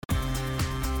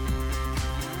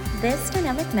This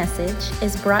dynamic message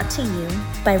is brought to you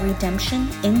by Redemption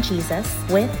in Jesus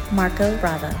with Marco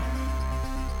Bravo.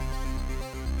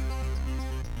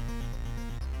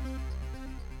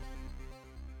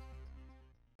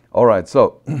 All right,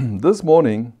 so this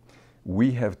morning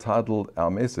we have titled our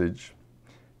message,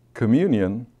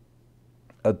 Communion,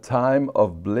 a Time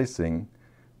of Blessing,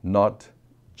 Not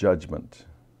Judgment.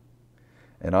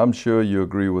 And I'm sure you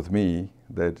agree with me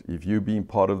that if you've been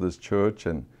part of this church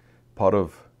and part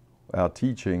of our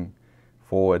teaching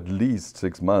for at least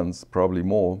 6 months, probably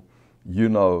more, you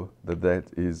know that that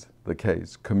is the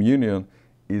case. Communion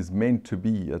is meant to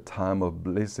be a time of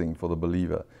blessing for the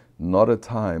believer, not a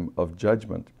time of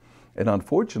judgment. And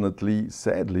unfortunately,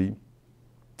 sadly,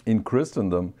 in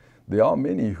Christendom, there are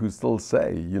many who still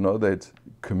say, that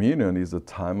communion is a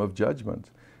time of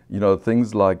judgment.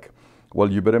 Things like, well,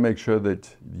 you better make sure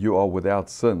that you are without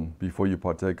sin before you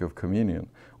partake of communion,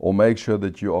 or make sure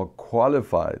that you are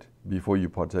qualified before you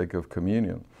partake of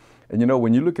communion. And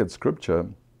when you look at Scripture,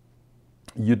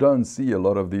 you don't see a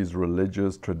lot of these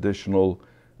religious, traditional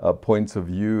points of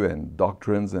view and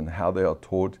doctrines and how they are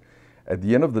taught. At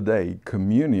the end of the day,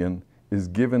 communion is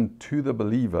given to the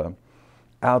believer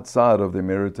outside of their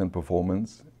merit and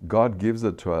performance. God gives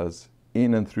it to us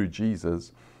in and through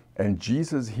Jesus, and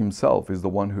Jesus himself is the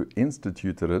one who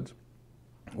instituted it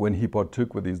when he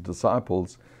partook with his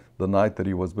disciples the night that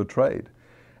he was betrayed.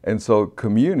 And so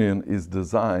communion is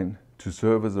designed to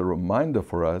serve as a reminder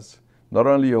for us, not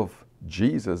only of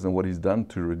Jesus and what he's done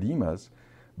to redeem us,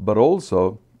 but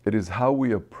also it is how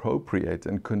we appropriate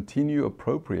and continue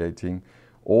appropriating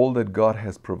all that God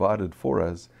has provided for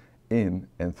us in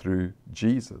and through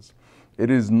Jesus. It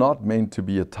is not meant to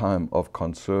be a time of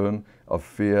concern, of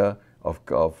fear,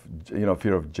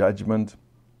 fear of judgment,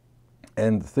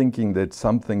 and thinking that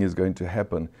something is going to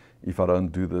happen if I don't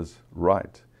do this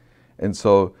right. And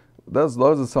so those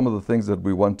are some of the things that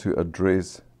we want to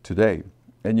address today.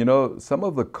 And some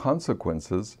of the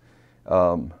consequences,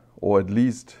 or at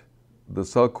least the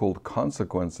so-called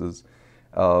consequences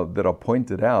that are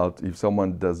pointed out if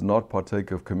someone does not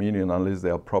partake of communion unless they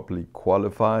are properly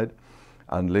qualified,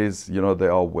 unless they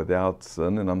are without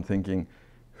sin. And I'm thinking,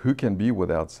 who can be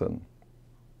without sin?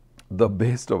 The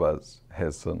best of us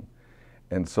has sin.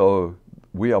 And so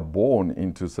we are born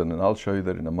into sin, and I'll show you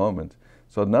that in a moment.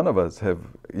 So none of us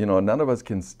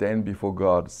can stand before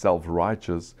God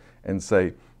self-righteous and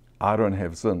say, I don't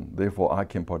have sin, therefore I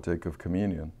can partake of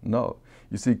communion. No.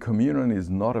 You see, communion is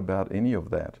not about any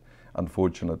of that,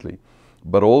 unfortunately.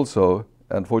 But also,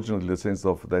 unfortunately, in the sense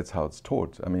of that's how it's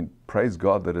taught. I mean, praise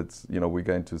God that it's, we're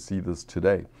going to see this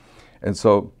today. And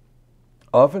so,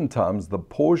 oftentimes, the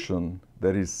portion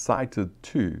that is cited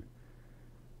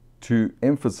to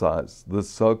emphasize this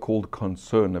so-called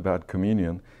concern about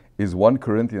communion is 1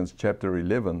 Corinthians chapter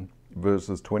 11,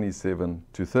 verses 27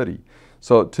 to 30.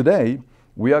 So today,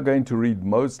 we are going to read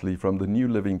mostly from the New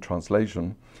Living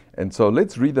Translation. And so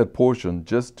let's read that portion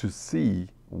just to see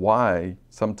why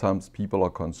sometimes people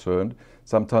are concerned.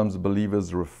 Sometimes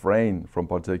believers refrain from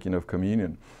partaking of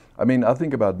communion. I mean, I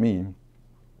think about me.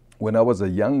 When I was a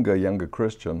younger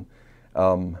Christian,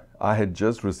 I had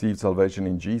just received salvation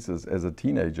in Jesus as a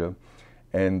teenager.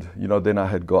 And, then I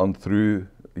had gone through,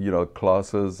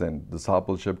 classes and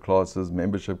discipleship classes,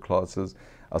 membership classes.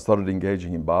 I started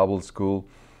engaging in Bible school.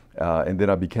 And then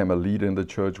I became a leader in the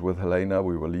church with Helena.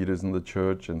 We were leaders in the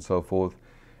church and so forth.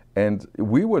 And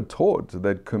we were taught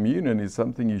that communion is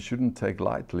something you shouldn't take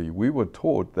lightly. We were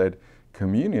taught that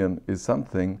communion is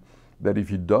something that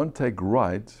if you don't take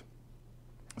right,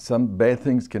 some bad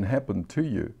things can happen to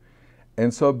you.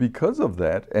 And so because of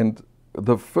that, and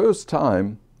the first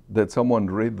time that someone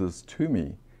read this to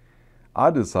me, I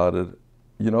decided,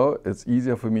 it's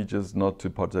easier for me just not to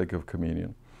partake of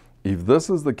communion. If this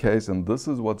is the case and this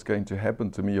is what's going to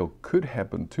happen to me or could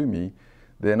happen to me,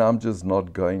 then I'm just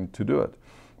not going to do it.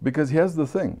 Because here's the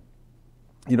thing,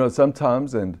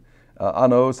 sometimes, and I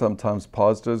know sometimes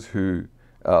pastors who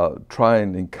try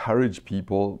and encourage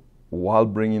people while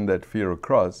bringing that fear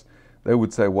across, they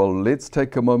would say, well, let's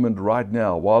take a moment right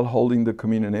now while holding the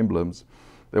communion emblems.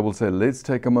 They will say, let's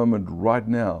take a moment right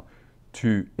now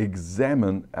to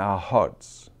examine our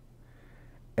hearts.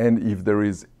 And if there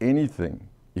is anything,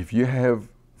 if you have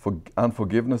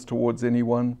unforgiveness towards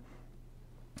anyone,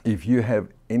 if you have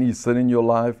any sin in your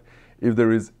life, if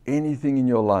there is anything in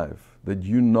your life that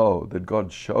that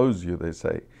God shows you, they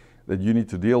say, that you need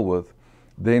to deal with,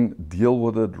 then deal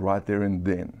with it right there and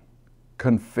then.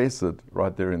 Confess it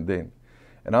right there and then.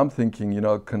 And I'm thinking,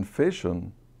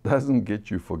 confession doesn't get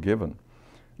you forgiven.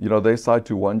 They cite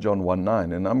to 1 John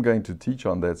 1:9, and I'm going to teach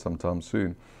on that sometime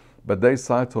soon. But they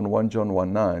cite on 1 John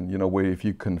 1:9, where if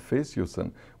you confess your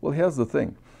sin. Well, here's the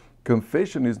thing.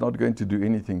 Confession is not going to do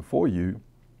anything for you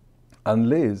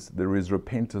unless there is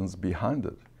repentance behind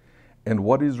it. And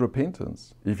what is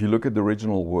repentance? If you look at the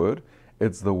original word,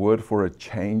 it's the word for a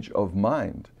change of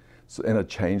mind and a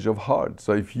change of heart.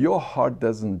 So if your heart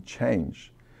doesn't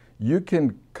change, you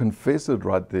can confess it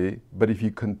right there, but if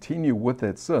you continue with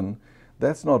that sin,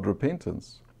 that's not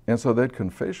repentance. And so that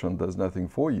confession does nothing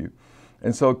for you.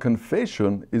 And so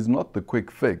confession is not the quick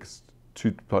fix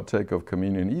to partake of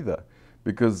communion either,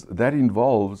 because that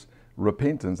involves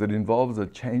repentance. It involves a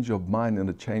change of mind and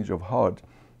a change of heart,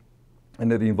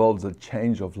 and it involves a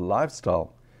change of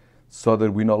lifestyle so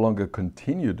that we no longer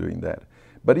continue doing that.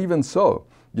 But even so,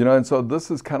 and so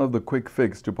this is kind of the quick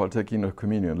fix to partaking of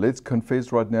communion. Let's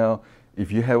confess right now.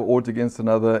 If you have aught against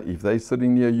another, if they're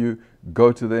sitting near you,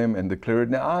 go to them and declare it.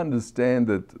 Now, I understand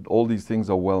that all these things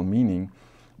are well-meaning,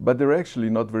 but they're actually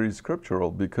not very scriptural,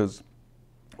 because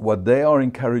what they are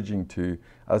encouraging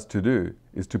us to do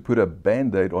is to put a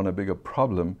Band-Aid on a bigger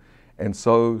problem and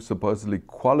so supposedly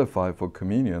qualify for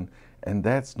communion, and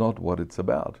that's not what it's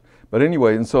about. But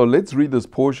anyway, and so let's read this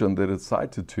portion that it's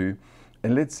cited to,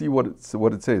 and let's see what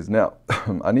it says. Now,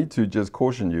 I need to just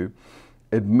caution you,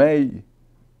 it may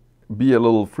be a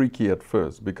little freaky at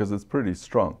first because it's pretty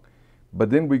strong.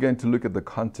 But then we're going to look at the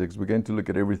context, we're going to look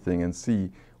at everything and see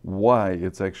why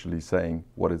it's actually saying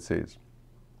what it says.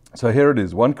 So here it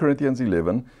is, 1 Corinthians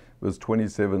 11, verse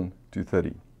 27 to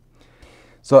 30.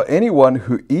 So anyone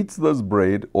who eats this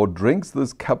bread or drinks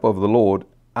this cup of the Lord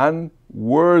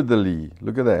unworthily,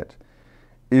 look at that,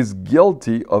 is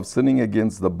guilty of sinning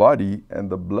against the body and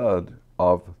the blood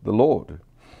of the Lord.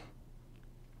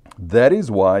 That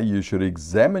is why you should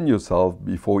examine yourself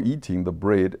before eating the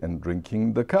bread and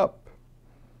drinking the cup.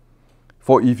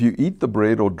 For if you eat the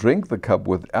bread or drink the cup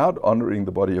without honoring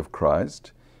the body of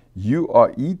Christ, you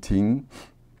are eating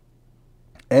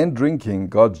and drinking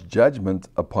God's judgment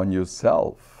upon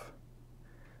yourself.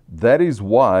 That is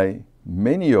why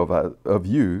many of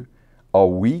you are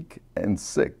weak and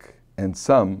sick, and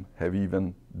some have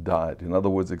even died. In other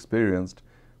words, experienced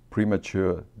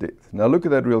premature death. Now look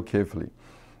at that real carefully.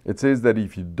 It says that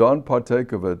if you don't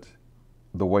partake of it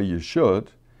the way you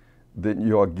should, then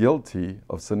you are guilty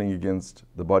of sinning against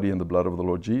the body and the blood of the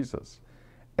Lord Jesus.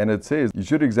 And it says you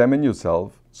should examine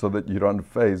yourself so that you don't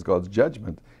face God's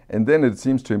judgment. And then it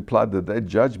seems to imply that that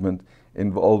judgment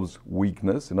involves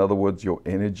weakness, in other words, your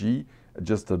energy,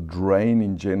 just a drain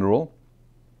in general,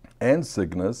 and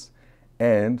sickness,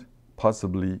 and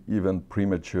possibly even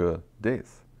premature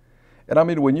death. And I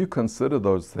mean, when you consider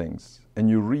those things and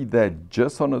you read that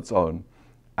just on its own,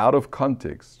 out of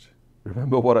context,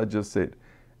 remember what I just said,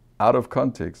 out of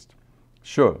context,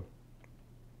 sure,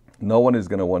 no one is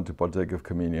going to want to partake of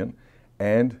communion,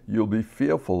 and you'll be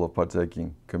fearful of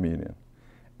partaking communion.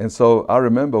 And so I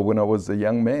remember when I was a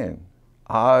young man,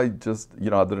 I just,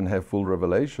 I didn't have full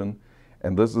revelation,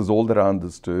 and this is all that I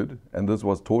understood, and this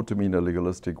was taught to me in a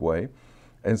legalistic way.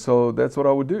 And so that's what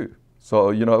I would do.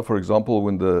 So, for example,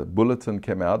 when the bulletin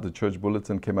came out, the church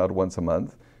bulletin came out once a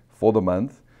month, for the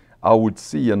month, I would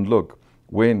see and look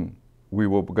when we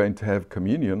were going to have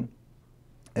communion,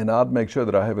 and I'd make sure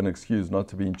that I have an excuse not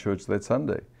to be in church that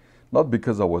Sunday. Not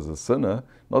because I was a sinner,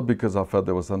 not because I felt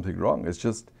there was something wrong. It's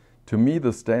just, to me,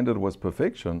 the standard was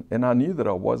perfection, and I knew that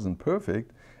I wasn't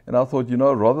perfect. And I thought,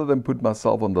 rather than put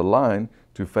myself on the line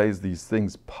to face these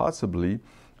things possibly,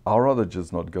 I'd rather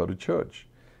just not go to church.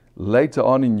 Later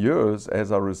on in years,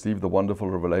 as I received the wonderful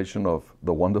revelation of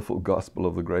the wonderful gospel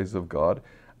of the grace of God,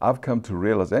 I've come to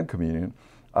realize, and communion,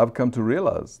 I've come to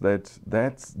realize that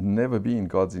that's never been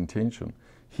God's intention.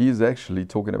 He is actually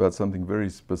talking about something very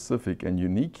specific and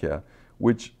unique here,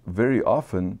 which very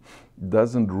often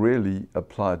doesn't really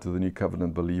apply to the New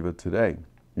Covenant believer today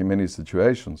in many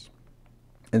situations.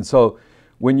 And so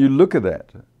when you look at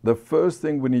that, the first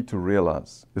thing we need to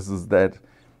realize is that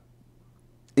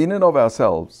in and of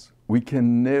ourselves, we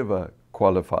can never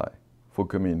qualify for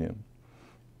communion.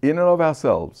 In and of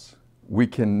ourselves, we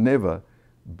can never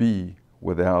be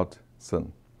without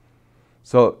sin.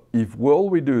 So if all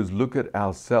we do is look at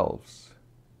ourselves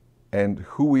and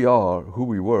who we are, who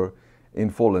we were in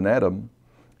fallen Adam,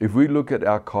 if we look at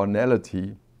our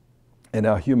carnality and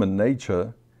our human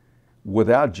nature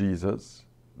without Jesus,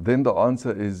 then the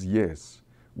answer is yes.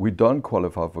 We don't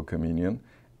qualify for communion,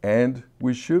 and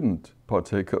we shouldn't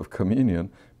partake of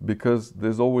communion because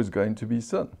there's always going to be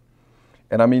sin.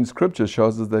 And I mean, Scripture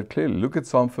shows us that clearly. Look at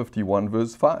Psalm 51,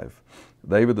 verse 5.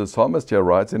 David the psalmist here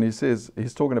writes, and he says,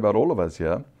 he's talking about all of us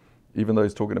here. Even though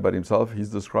he's talking about himself, he's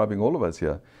describing all of us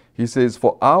here. He says,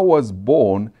 "For I was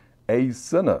born a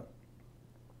sinner.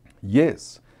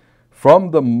 Yes,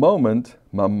 from the moment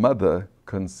my mother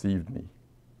conceived me.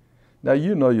 Now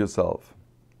you know yourself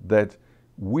that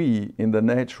we in the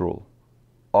natural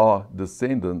are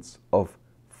descendants of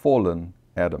fallen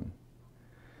Adam.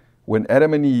 When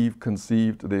Adam and Eve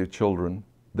conceived their children,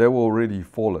 they were already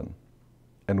fallen,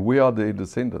 and we are their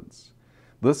descendants.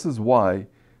 This is why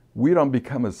we don't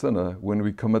become a sinner when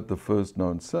we commit the first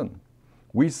known sin.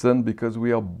 We sin because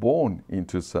we are born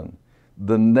into sin.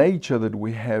 The nature that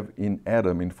we have in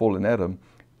Adam, in fallen Adam,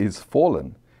 is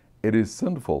fallen. It is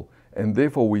sinful, and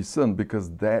therefore we sin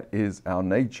because that is our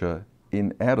nature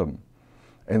in Adam.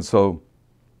 And so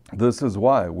this is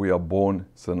why we are born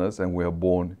sinners and we are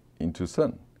born into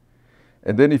sin.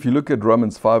 And then if you look at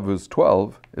Romans 5 verse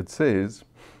 12, it says,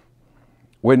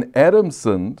 when Adam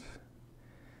sinned,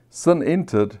 sin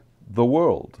entered the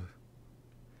world.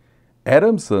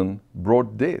 Adam's sin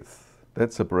brought death.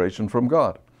 That's separation from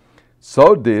God.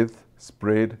 So death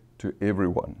spread to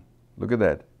everyone. Look at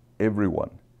that,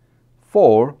 everyone.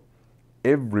 For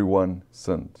everyone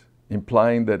sinned,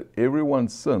 implying that everyone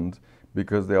sinned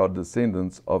because they are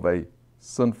descendants of a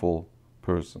sinful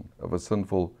person, of a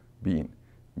sinful being.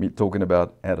 Me talking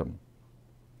about Adam.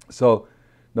 So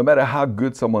no matter how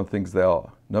good someone thinks they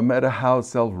are, no matter how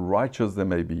self-righteous they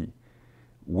may be,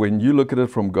 when you look at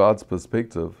it from God's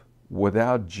perspective,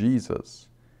 without Jesus,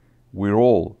 we're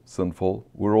all sinful,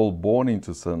 we're all born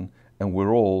into sin, and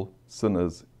we're all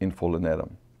sinners in fallen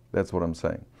Adam. That's what I'm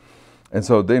saying. And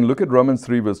so then look at Romans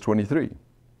 3 verse 23.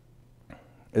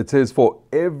 It says, for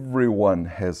everyone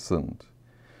has sinned.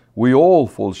 We all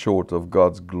fall short of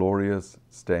God's glorious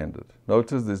standard.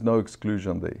 Notice there's no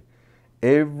exclusion there.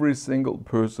 Every single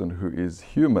person who is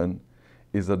human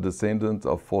is a descendant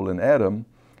of fallen Adam,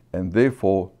 and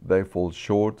therefore they fall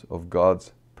short of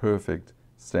God's perfect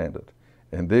standard.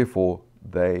 And therefore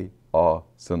they are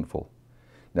sinful.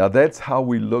 Now that's how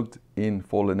we looked in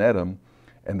fallen Adam,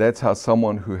 and that's how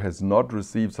someone who has not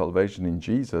received salvation in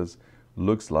Jesus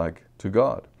looks like to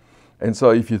God. And so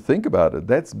if you think about it,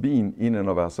 that's being in and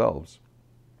of ourselves.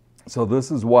 So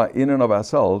this is why in and of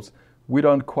ourselves, we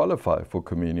don't qualify for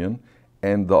communion.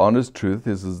 And the honest truth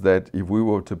is that if we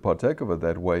were to partake of it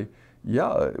that way,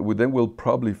 then we'll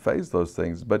probably face those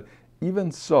things. But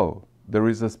even so, there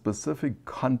is a specific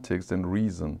context and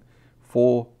reason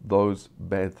for those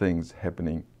bad things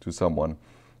happening to someone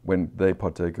when they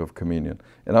partake of communion.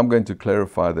 And I'm going to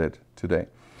clarify that today.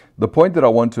 The point that I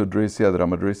want to address here, that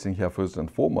I'm addressing here first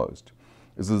and foremost,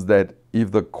 is that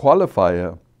if the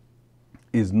qualifier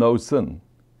is no sin,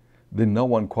 then no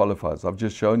one qualifies. I've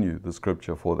just shown you the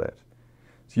scripture for that.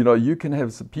 So, you can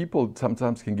have people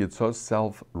sometimes can get so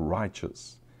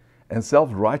self-righteous. And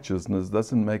self-righteousness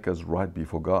doesn't make us right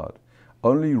before God.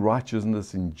 Only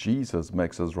righteousness in Jesus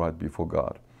makes us right before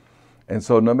God. And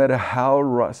so no matter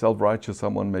how self-righteous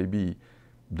someone may be,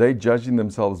 they're judging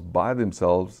themselves by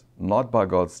themselves, not by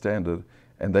God's standard,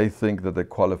 and they think that they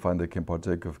qualify and they can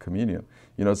partake of communion.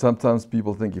 Sometimes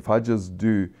people think if I just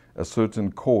do a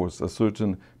certain course, a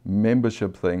certain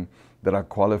membership thing, that I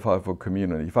qualify for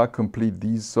communion. If I complete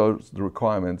these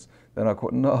requirements, then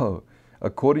no.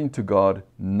 According to God,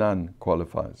 none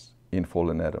qualifies in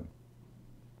fallen Adam.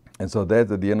 And so that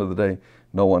at the end of the day,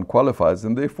 no one qualifies,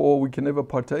 and therefore we can never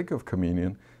partake of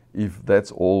communion if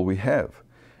that's all we have.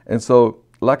 And so,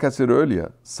 like I said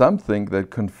earlier, some think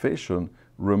that confession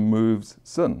removes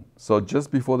sin. So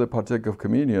just before they partake of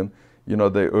communion, they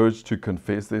urge to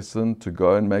confess their sin, to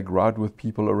go and make right with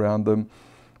people around them.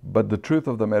 But the truth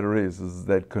of the matter is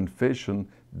that confession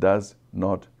does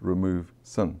not remove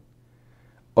sin.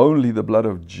 Only the blood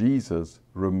of Jesus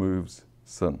removes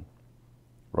sin,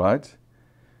 right?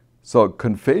 So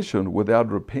confession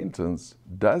without repentance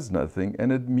does nothing,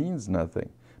 and it means nothing,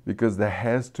 because there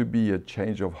has to be a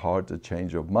change of heart, a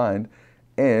change of mind,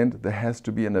 and there has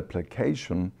to be an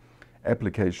application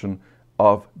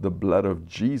of the blood of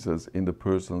Jesus in the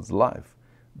person's life.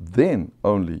 Then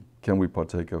only can we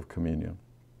partake of communion.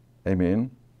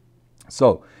 Amen.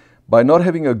 So, by not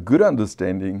having a good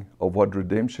understanding of what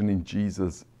redemption in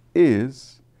Jesus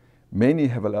is, many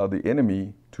have allowed the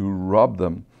enemy to rob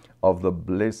them of the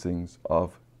blessings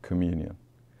of communion.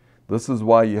 This is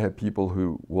why you have people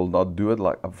who will not do it,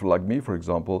 like me, for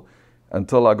example.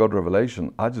 Until I got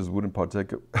revelation, I just wouldn't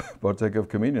partake of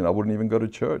communion. I wouldn't even go to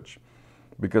church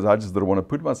because I just didn't want to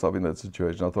put myself in that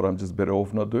situation. I thought I'm just better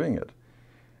off not doing it.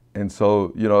 And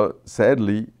so,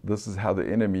 sadly, this is how the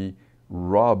enemy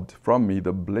robbed from me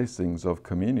the blessings of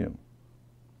communion.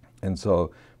 And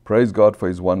so, praise God for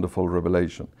His wonderful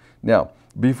revelation. Now,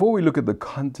 before we look at the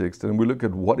context and we look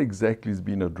at what exactly is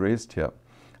being addressed here,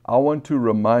 I want to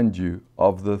remind you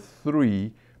of the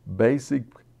three basic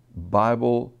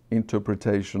Bible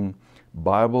interpretation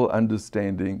Bible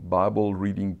understanding, Bible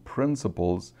reading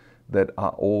principles that I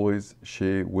always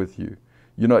share with you.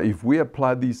 You know, if we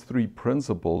apply these three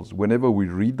principles, whenever we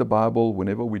read the Bible,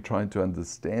 whenever we're trying to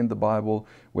understand the Bible,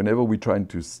 whenever we're trying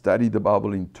to study the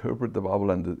Bible, interpret the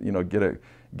Bible, and, you know,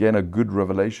 gain a good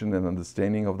revelation and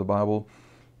understanding of the Bible,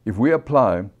 if we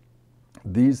apply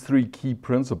these three key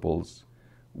principles,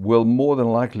 we'll more than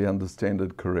likely understand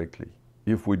it correctly.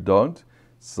 If we don't,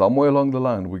 somewhere along the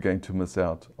line, we're going to miss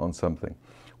out on something.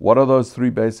 What are those three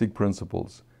basic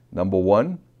principles? Number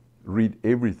one, read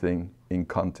everything in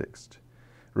context.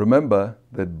 Remember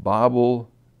that Bible,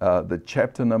 the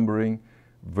chapter numbering,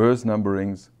 verse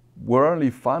numberings were only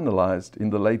finalized in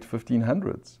the late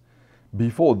 1500s.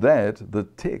 Before that, the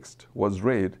text was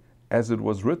read as it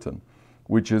was written,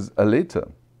 which is a letter.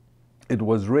 It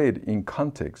was read in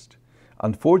context.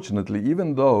 Unfortunately,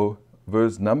 even though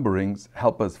verse numberings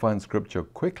help us find scripture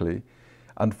quickly,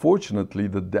 unfortunately,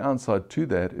 the downside to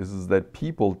that is that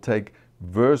people take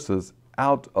verses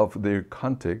out of their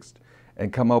context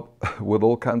and come up with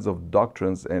all kinds of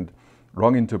doctrines and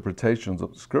wrong interpretations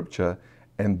of scripture,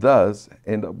 and thus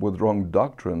end up with wrong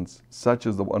doctrines, such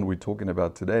as the one we're talking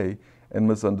about today, and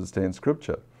misunderstand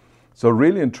scripture. So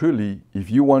really and truly,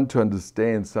 if you want to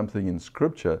understand something in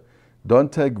scripture,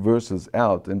 don't take verses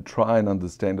out and try and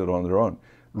understand it on their own.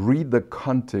 Read the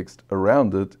context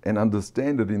around it and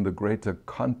understand it in the greater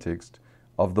context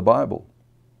of the Bible,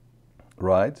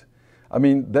 right? I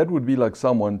mean, that would be like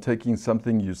someone taking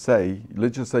something you say,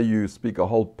 let's just say you speak a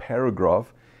whole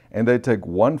paragraph, and they take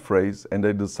one phrase and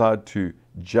they decide to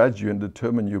judge you and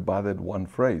determine you by that one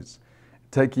phrase,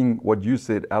 taking what you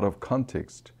said out of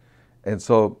context. And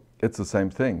so it's the same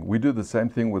thing. We do the same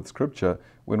thing with scripture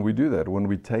when we do that, when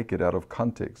we take it out of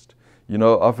context. You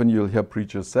know, often you'll hear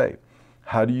preachers say,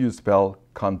 how do you spell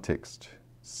context?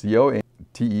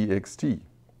 C-O-N-T-E-X-T.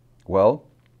 Well,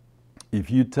 if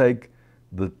you take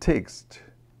the text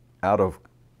out of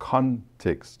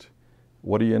context,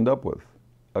 what do you end up with?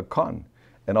 A con.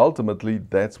 And ultimately,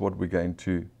 that's what we're going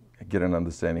to get an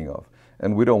understanding of.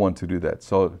 And we don't want to do that.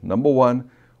 So number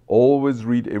one, always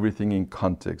read everything in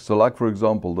context. So like, for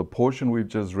example, the portion we've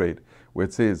just read, where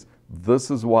it says,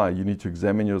 this is why you need to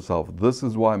examine yourself. This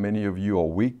is why many of you are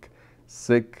weak,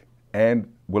 sick, and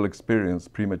will experience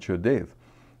premature death.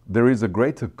 There is a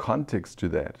greater context to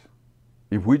that.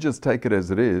 If we just take it as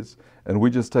it is, and we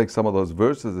just take some of those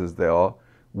verses as they are,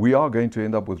 we are going to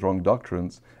end up with wrong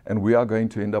doctrines, and we are going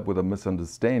to end up with a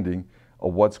misunderstanding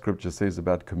of what Scripture says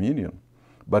about communion.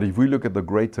 But if we look at the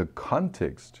greater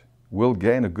context, we'll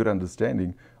gain a good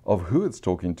understanding of who it's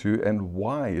talking to and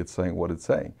why it's saying what it's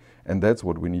saying. And that's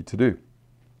what we need to do.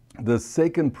 The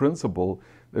second principle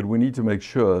that we need to make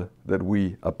sure that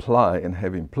we apply and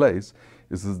have in place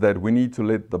is that we need to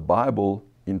let the Bible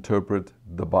interpret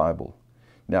the Bible.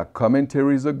 Now,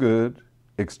 commentaries are good,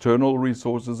 external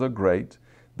resources are great,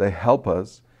 they help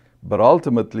us, but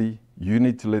ultimately, you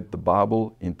need to let the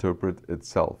Bible interpret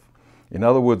itself. In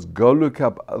other words, go look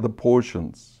up other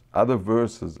portions, other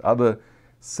verses, other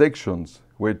sections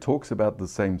where it talks about the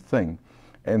same thing,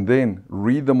 and then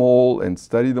read them all and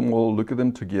study them all, look at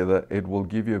them together. It will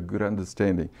give you a good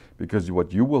understanding, because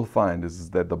what you will find is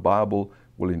that the Bible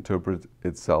will interpret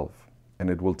itself, and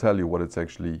it will tell you what it's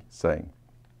actually saying.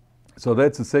 So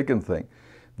that's the second thing.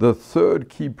 The third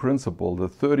key principle, the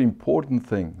third important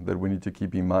thing that we need to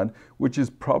keep in mind, which is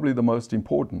probably the most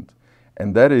important,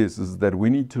 and that is that we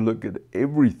need to look at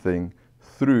everything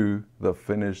through the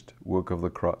finished work of the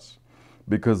cross.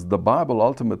 Because the Bible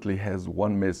ultimately has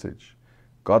one message.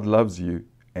 God loves you,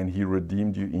 and He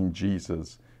redeemed you in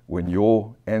Jesus when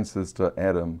your ancestor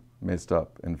Adam messed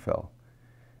up and fell.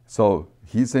 So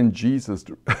He sent Jesus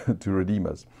to redeem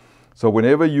us. So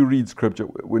whenever you read Scripture,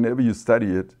 whenever you study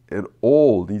it, it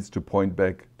all needs to point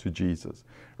back to Jesus.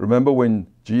 Remember when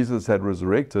Jesus had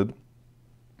resurrected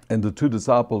and the two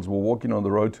disciples were walking on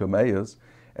the road to Emmaus,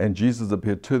 and Jesus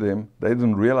appeared to them. They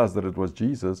didn't realize that it was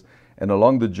Jesus. And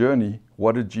along the journey,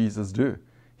 what did Jesus do?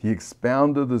 He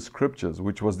expounded the Scriptures,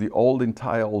 which was the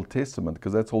entire Old Testament,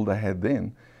 because that's all they had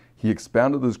then. He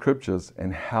expounded the Scriptures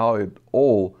and how it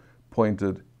all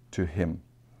pointed to Him.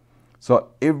 So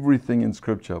everything in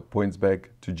Scripture points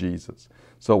back to Jesus.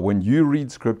 So when you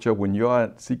read Scripture, when you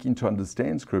are seeking to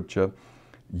understand Scripture,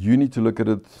 you need to look at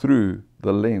it through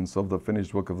the lens of the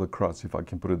finished work of the cross, if I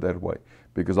can put it that way.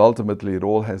 Because ultimately it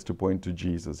all has to point to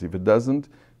Jesus. If it doesn't,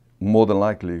 more than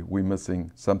likely we're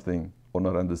missing something or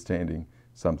not understanding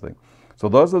something. So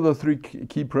those are the three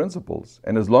key principles.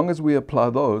 And as long as we apply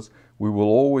those, we will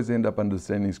always end up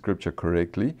understanding Scripture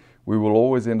correctly. We will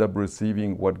always end up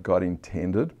receiving what God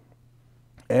intended.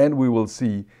 And we will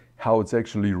see how it's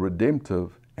actually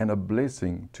redemptive and a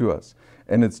blessing to us.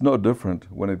 And it's no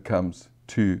different when it comes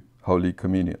to Holy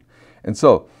Communion. And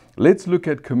so, let's look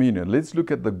at communion. Let's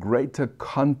look at the greater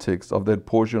context of that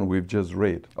portion we've just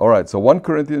read. All right, so 1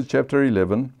 Corinthians chapter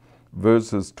 11,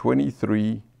 verses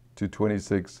 23 to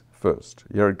 26 first.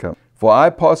 Here it comes. For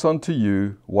I pass on to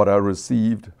you what I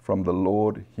received from the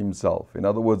Lord himself. In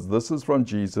other words, this is from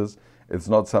Jesus. It's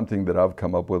not something that I've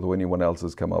come up with or anyone else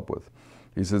has come up with.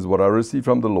 He says, what I received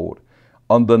from the Lord.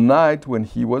 On the night when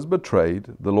he was betrayed,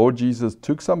 the Lord Jesus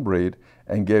took some bread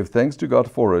and gave thanks to God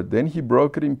for it. Then he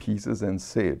broke it in pieces and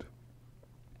said,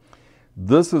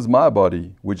 this is my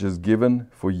body, which is given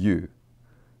for you.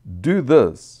 Do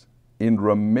this in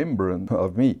remembrance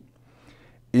of me.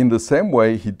 In the same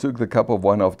way, he took the cup of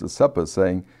wine after supper,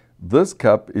 saying, this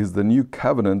cup is the new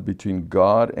covenant between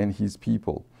God and his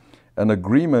people, an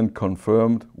agreement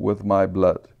confirmed with my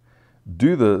blood.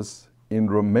 Do this in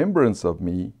remembrance of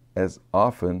me as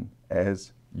often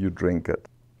as you drink it.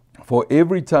 For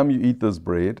every time you eat this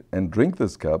bread and drink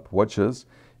this cup, watch this,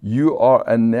 you are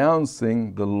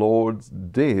announcing the Lord's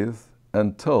death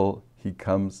until he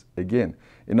comes again.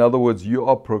 In other words, you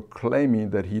are proclaiming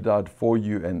that he died for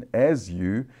you and as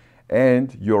you,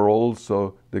 and you're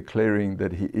also declaring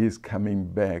that he is coming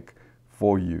back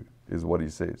for you, is what he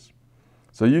says.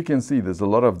 So you can see there's a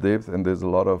lot of depth and there's a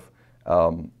lot of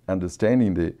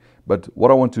understanding there. But what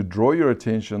I want to draw your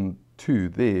attention to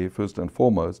there, first and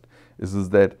foremost, is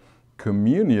that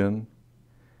communion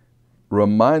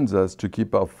reminds us to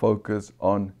keep our focus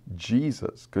on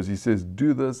Jesus, because he says,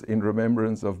 do this in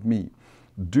remembrance of me.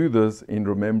 Do this in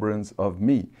remembrance of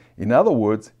me. In other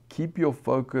words, keep your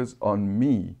focus on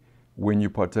me when you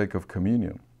partake of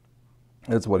communion.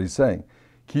 That's what he's saying.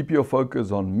 Keep your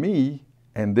focus on me,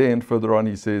 and then further on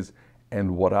he says,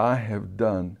 and what I have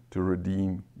done to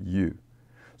redeem you.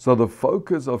 So the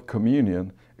focus of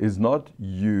communion is not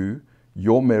you,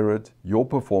 your merit, your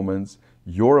performance,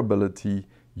 your ability,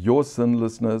 your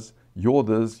sinlessness, your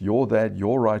this, your that,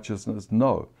 your righteousness.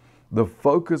 No. The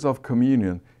focus of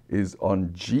communion is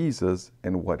on Jesus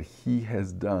and what he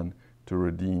has done to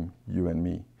redeem you and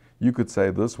me. You could say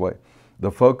it this way.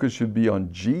 The focus should be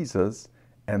on Jesus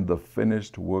and the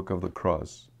finished work of the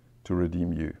cross to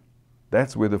redeem you.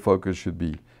 That's where the focus should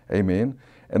be. Amen.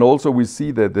 And also we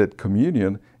see that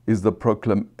communion is the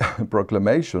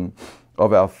proclamation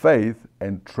of our faith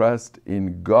and trust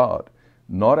in God,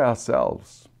 not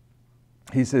ourselves.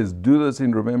 He says, do this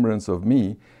in remembrance of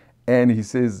me. And he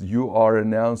says, you are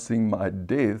announcing my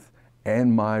death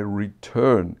and my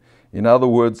return. In other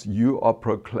words, you are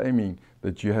proclaiming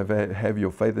that you have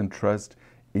your faith and trust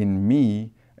in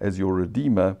me as your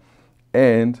Redeemer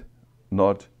and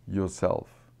not yourself.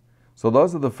 So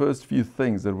those are the first few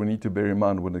things that we need to bear in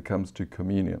mind when it comes to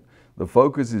communion. The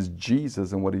focus is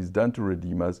Jesus and what he's done to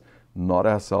redeem us, not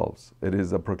ourselves. It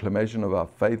is a proclamation of our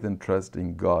faith and trust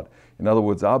in God. In other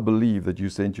words, I believe that you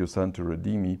sent your son to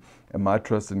redeem me, and my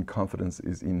trust and confidence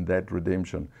is in that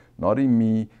redemption, not in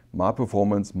me, my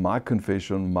performance, my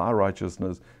confession, my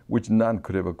righteousness, which none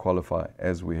could ever qualify,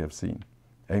 as we have seen.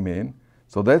 Amen.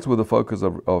 So that's where the focus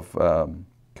of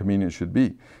communion should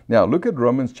be. Now, look at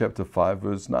Romans chapter 5,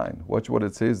 verse 9. Watch what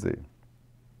it says there.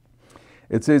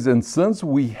 It says, and since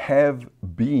we have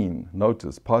been,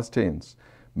 notice, past tense,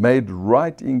 made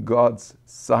right in God's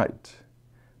sight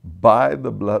by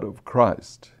the blood of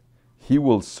Christ, he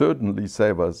will certainly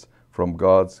save us from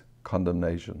God's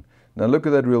condemnation. Now look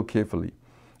at that real carefully.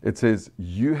 It says,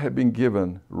 you have been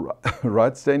given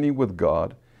right standing with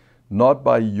God, not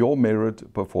by your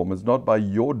merit performance, not by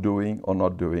your doing or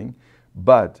not doing,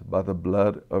 but by the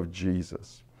blood of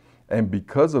Jesus. And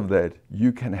because of that,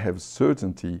 you can have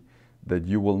certainty that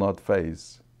you will not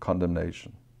face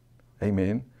condemnation.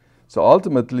 Amen. So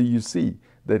ultimately you see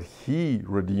that he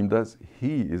redeemed us.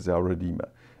 He is our Redeemer.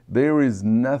 There is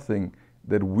nothing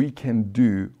that we can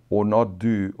do or not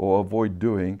do or avoid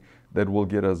doing that will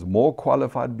get us more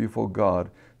qualified before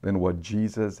God than what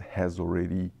Jesus has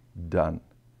already done.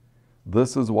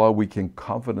 This is why we can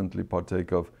confidently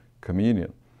partake of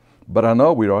communion. But I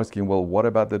know we're asking, well, what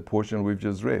about that portion we've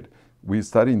just read? We're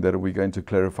studying that and we're going to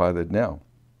clarify that now.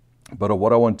 But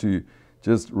what I want to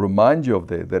just remind you of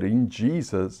that in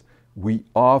Jesus, we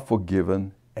are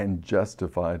forgiven and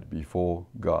justified before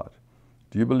God.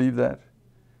 Do you believe that?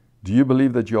 Do you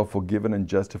believe that you are forgiven and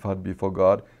justified before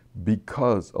God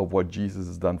because of what Jesus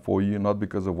has done for you, not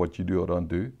because of what you do or don't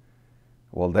do?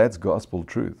 Well, that's gospel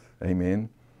truth. Amen.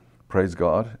 Praise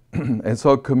God. And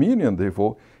so communion,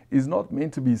 therefore, is not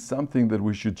meant to be something that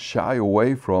we should shy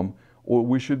away from or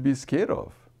we should be scared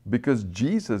of, because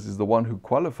Jesus is the one who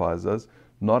qualifies us,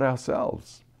 not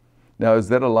ourselves. Now, is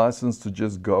that a license to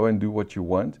just go and do what you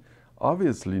want?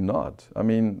 Obviously not. I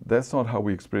mean, that's not how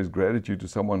we express gratitude to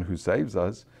someone who saves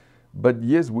us. But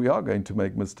yes, we are going to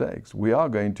make mistakes. We are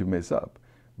going to mess up.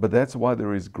 But that's why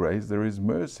there is grace, there is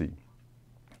mercy,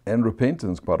 and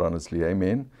repentance, quite honestly.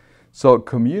 Amen. So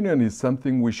communion is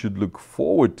something we should look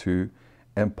forward to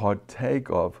and partake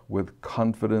of with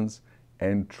confidence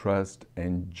and trust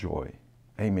and joy.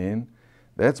 Amen.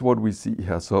 That's what we see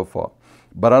here so far.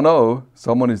 But I know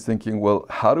someone is thinking, well,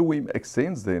 how do we make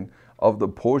sense then of the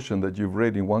portion that you've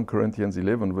read in 1 Corinthians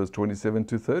 11, verse 27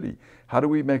 to 30? How do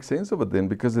we make sense of it then?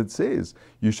 Because it says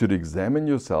you should examine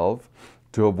yourself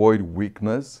to avoid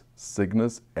weakness,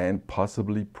 sickness, and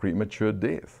possibly premature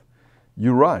death.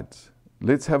 You're right.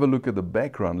 Let's have a look at the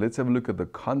background. Let's have a look at the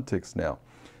context now.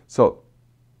 So,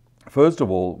 first of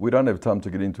all, we don't have time to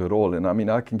get into it all. And I mean,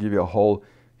 I can give you a whole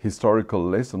historical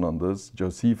lesson on this.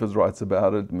 Josephus writes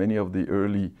about it. Many of the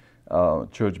early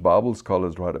church Bible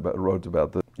scholars wrote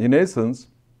about this. In essence,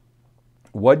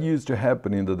 what used to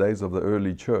happen in the days of the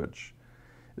early church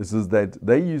is that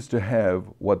they used to have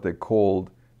what they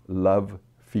called love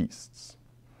feasts.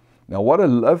 Now, what a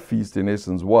love feast in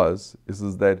essence was,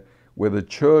 is that where the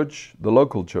church, the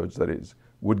local church that is,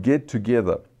 would get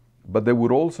together, but they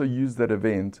would also use that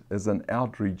event as an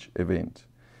outreach event.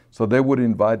 So they would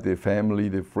invite their family,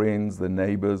 their friends, their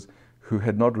neighbors who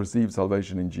had not received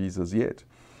salvation in Jesus yet.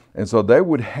 And so they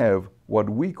would have what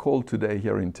we call today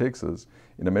here in Texas,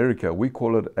 in America, we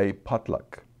call it a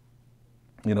potluck.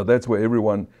 You know, that's where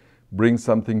everyone brings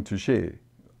something to share.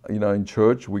 You know, in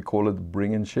church, we call it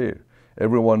bring and share.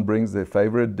 Everyone brings their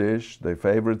favorite dish, their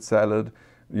favorite salad,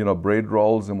 you know, bread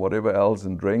rolls and whatever else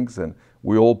and drinks, and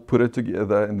we all put it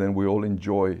together and then we all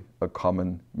enjoy a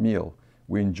common meal.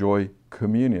 We enjoy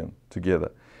communion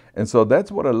together. And so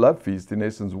that's what a love feast in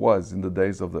essence was in the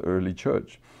days of the early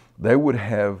church. They would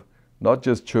have not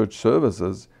just church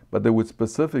services, but they would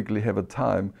specifically have a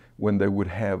time when they would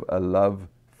have a love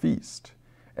feast.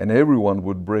 And everyone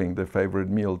would bring their favorite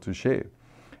meal to share.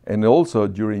 And also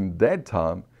during that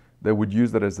time, they would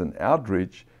use that as an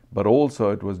outreach, but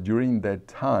also it was during that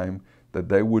time that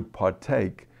they would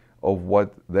partake of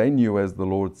what they knew as the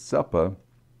Lord's Supper,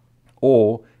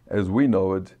 or as we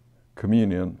know it,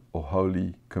 communion or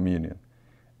Holy Communion.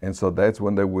 And so that's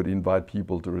when they would invite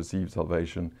people to receive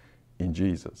salvation in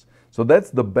Jesus. So that's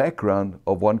the background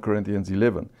of 1 Corinthians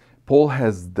 11. Paul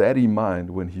has that in mind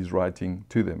when he's writing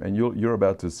to them, and you're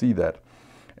about to see that.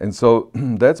 And so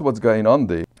that's what's going on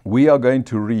there. We are going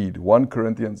to read 1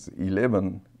 Corinthians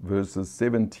 11, verses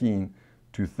 17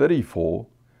 to 34,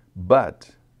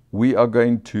 but we are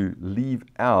going to leave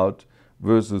out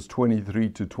verses 23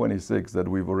 to 26 that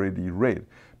we've already read.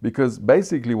 Because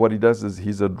basically what he does is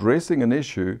he's addressing an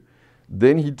issue,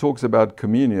 then he talks about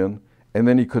communion, and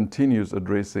then he continues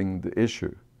addressing the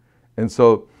issue. And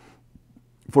so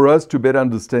for us to better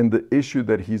understand the issue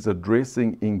that he's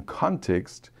addressing in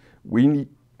context, we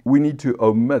need to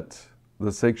omit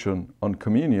the section on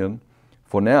communion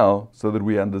for now so that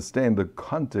we understand the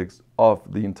context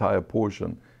of the entire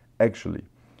portion actually.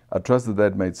 I trust that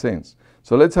that made sense.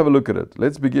 So let's have a look at it.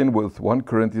 Let's begin with 1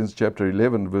 Corinthians chapter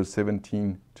 11, verse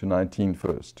 17 to 19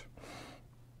 first.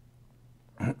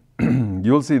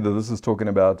 You'll see that this is talking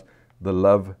about the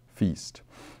love feast.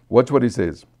 Watch what he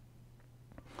says.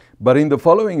 But in the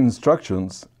following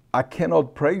instructions, I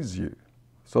cannot praise you.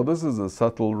 So this is a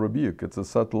subtle rebuke. It's a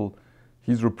subtle,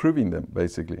 he's reproving them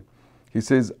basically. He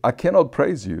says, I cannot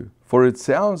praise you, for it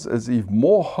sounds as if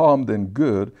more harm than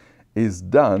good is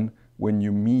done when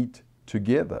you meet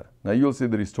together. Now you'll see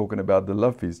that he's talking about the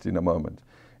love feast in a moment.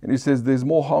 And he says there's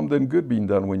more harm than good being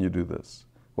done when you do this.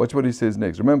 Watch what he says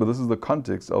next. Remember, this is the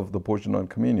context of the portion on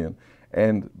communion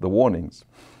and the warnings.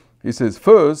 He says,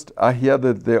 first, I hear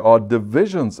that there are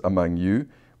divisions among you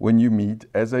when you meet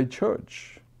as a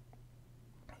church.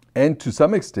 And to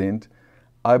some extent,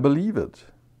 I believe it.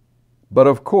 But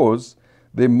of course,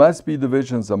 there must be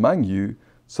divisions among you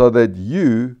so that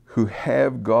you who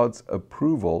have God's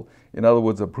approval, in other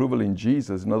words, approval in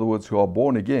Jesus, in other words, who are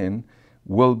born again,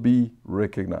 will be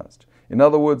recognized. In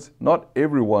other words, not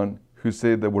everyone who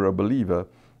said they were a believer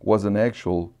was an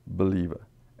actual believer.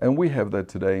 And we have that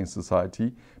today in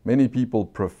society. Many people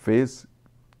profess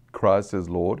Christ as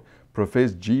Lord,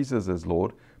 profess Jesus as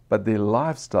Lord, but their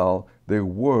lifestyle, their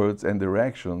words, and their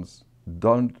actions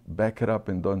don't back it up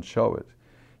and don't show it.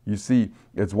 You see,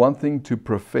 it's one thing to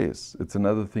profess, it's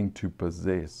another thing to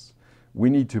possess. We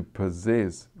need to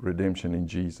possess redemption in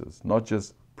Jesus, not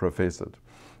just profess it.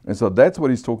 And so that's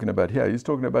what he's talking about here. He's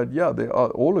talking about, yeah, there are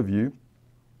all of you,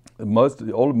 most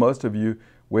of you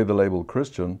wear the label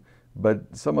Christian,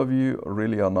 but some of you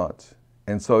really are not.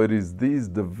 And so it is these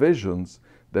divisions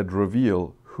that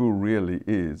reveal who really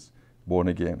is born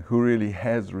again, who really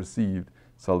has received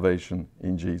salvation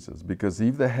in Jesus. Because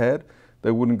if they had,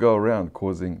 they wouldn't go around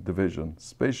causing division,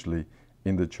 especially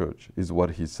in the church, is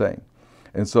what he's saying.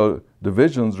 And so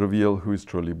divisions reveal who is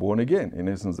truly born again. In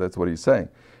essence, that's what he's saying.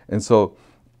 And so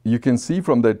you can see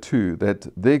from that too, that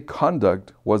their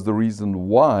conduct was the reason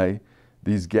why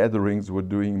these gatherings were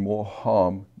doing more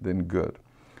harm than good.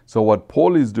 So what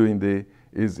Paul is doing there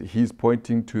is he's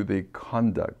pointing to their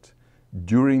conduct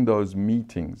during those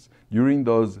meetings, during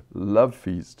those love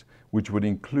feasts, which would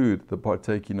include the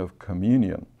partaking of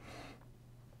communion.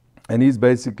 And he's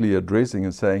basically addressing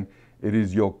and saying, it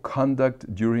is your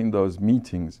conduct during those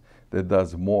meetings that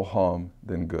does more harm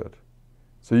than good.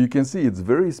 So you can see it's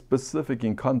very specific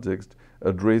in context,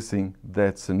 addressing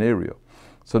that scenario.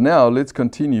 So now let's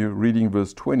continue reading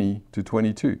verse 20 to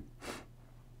 22.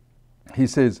 He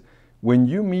says, when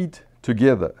you meet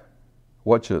together,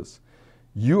 watch this,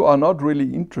 you are not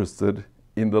really interested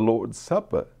in the Lord's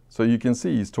Supper. So you can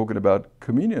see he's talking about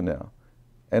communion now.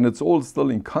 And it's all still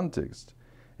in context.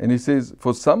 And he says,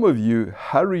 for some of you,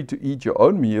 hurry to eat your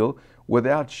own meal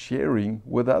without sharing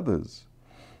with others.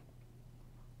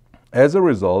 As a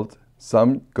result,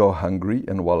 some go hungry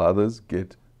and while others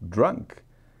get drunk.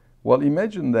 Well,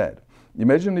 imagine that.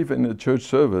 Imagine if in a church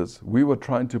service we were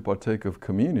trying to partake of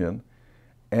communion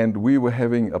and we were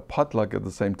having a potluck at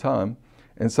the same time,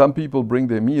 and some people bring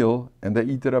their meal and they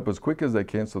eat it up as quick as they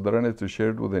can so they don't have to share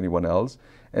it with anyone else.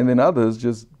 And then others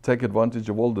just take advantage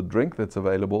of all the drink that's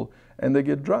available and they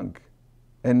get drunk.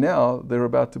 And now they're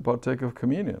about to partake of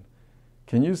communion.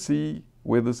 Can you see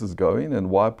where this is going and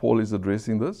why Paul is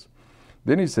addressing this?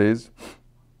 Then he says,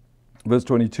 verse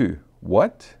 22,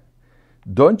 what?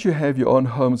 Don't you have your own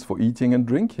homes for eating and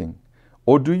drinking?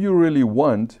 Or do you really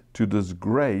want to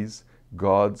disgrace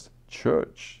God's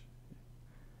church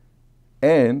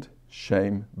and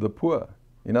shame the poor?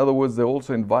 In other words, they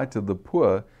also invited the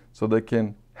poor so they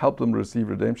can help them receive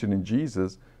redemption in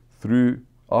Jesus through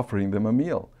offering them a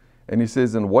meal. And he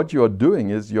says, and what you are doing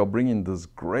is you're bringing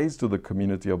disgrace to the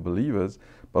community of believers,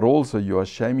 but also you are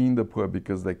shaming the poor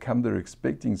because they come there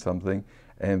expecting something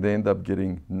and they end up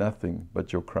getting nothing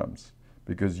but your crumbs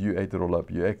because you ate it all up.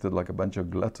 You acted like a bunch of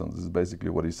gluttons, is basically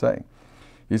what he's saying.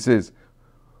 He says,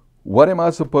 what am I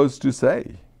supposed to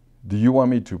say? Do you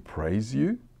want me to praise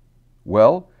you?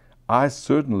 Well, I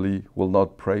certainly will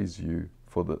not praise you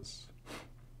for this.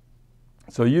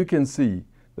 So you can see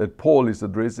that Paul is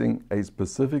addressing a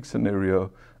specific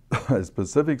scenario, a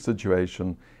specific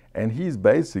situation, and he's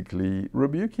basically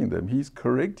rebuking them. He's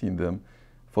correcting them,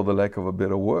 for the lack of a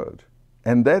better word.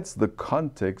 And that's the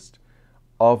context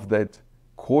of that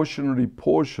cautionary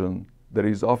portion that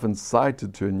is often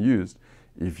cited to and used.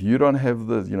 If you don't have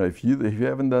this, if you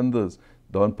haven't done this,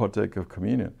 don't partake of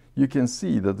communion. You can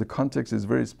see that the context is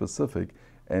very specific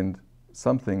and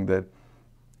something that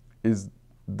is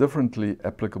differently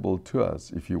applicable to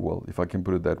us, if you will, if I can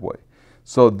put it that way.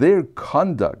 So their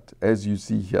conduct, as you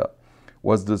see here,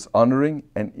 was dishonoring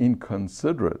and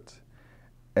inconsiderate.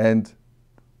 And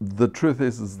the truth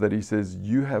is that he says,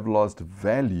 you have lost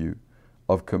value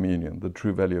of communion, the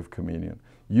true value of communion.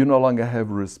 You no longer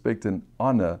have respect and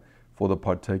honor for the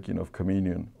partaking of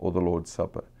communion or the Lord's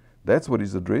Supper. That's what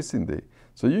he's addressing there.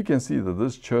 So you can see that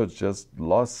this church just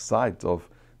lost sight of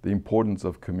the importance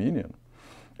of communion.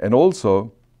 And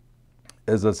also,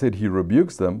 as I said, he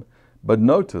rebukes them, but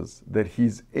notice that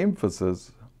his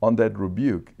emphasis on that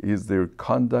rebuke is their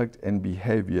conduct and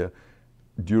behavior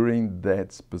during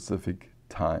that specific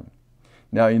time.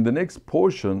 Now, in the next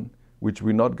portion, which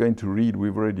we're not going to read,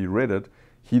 we've already read it,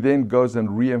 he then goes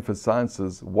and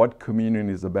re-emphasizes what communion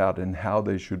is about and how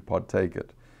they should partake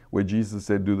it, where Jesus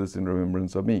said, do this in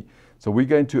remembrance of me. So we're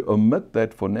going to omit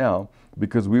that for now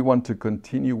because we want to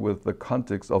continue with the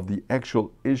context of the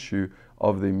actual issue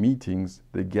of their meetings,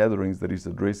 their gatherings that he's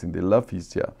addressing, their love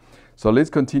feast here. So let's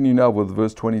continue now with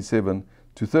verse 27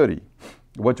 to 30.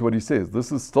 Watch what he says.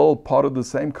 This is still part of the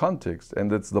same context,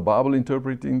 and it's the Bible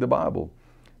interpreting the Bible.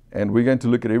 And we're going to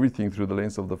look at everything through the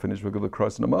lens of the finished work of the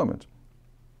cross in a moment.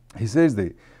 He says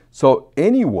there, so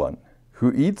anyone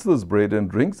who eats this bread and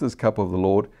drinks this cup of the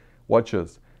Lord, watch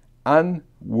this,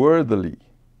 unworthily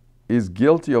is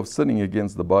guilty of sinning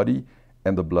against the body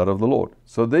and the blood of the Lord.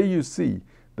 So there you see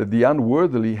that the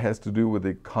unworthily has to do with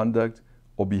their conduct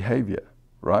or behavior,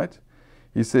 right?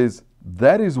 He says,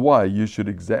 that is why you should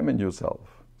examine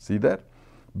yourself. See that?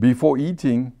 Before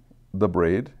eating the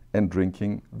bread and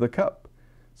drinking the cup.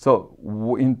 So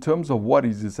in terms of what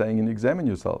is he saying in examine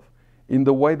yourself? In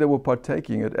the way they were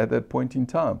partaking it at that point in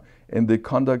time, and their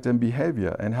conduct and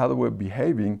behavior, and how they were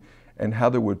behaving and how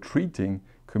they were treating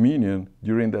communion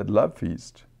during that love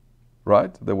feast,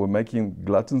 right? They were making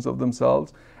gluttons of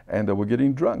themselves, and they were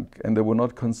getting drunk, and they were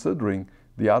not considering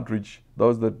the outreach,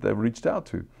 those that they've reached out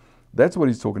to. That's what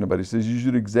he's talking about. He says you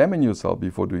should examine yourself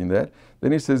before doing that.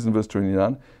 Then he says in verse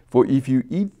 29, for if you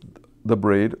eat the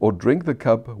bread or drink the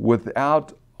cup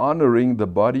without honoring the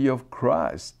body of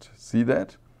Christ, see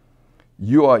that?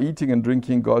 You are eating and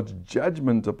drinking God's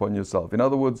judgment upon yourself. In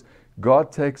other words,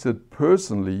 God takes it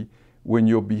personally when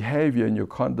your behavior and your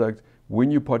conduct,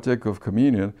 when you partake of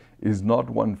communion, is not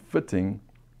one fitting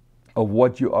of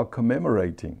what you are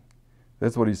commemorating.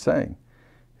 That's what he's saying.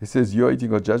 He says you're eating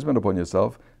God's judgment upon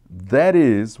yourself. That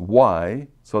is why,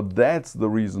 so that's the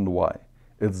reason why.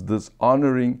 It's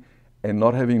dishonoring and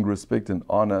not having respect and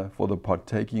honor for the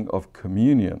partaking of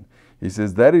communion. He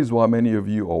says that is why many of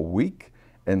you are weak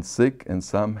and sick, and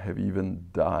some have even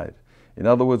died. In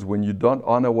other words, when you don't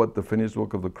honor what the finished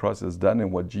work of the cross has done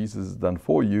and what Jesus has done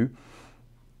for you,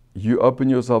 you open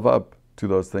yourself up to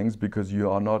those things because you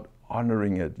are not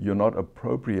honoring it. You're not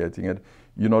appropriating it.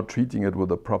 You're not treating it with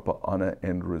the proper honor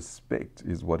and respect,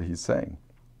 is what he's saying.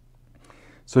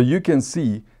 So you can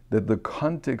see that the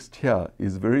context here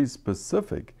is very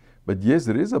specific, but yes,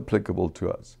 it is applicable to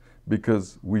us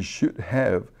because we should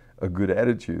have a good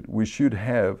attitude. We should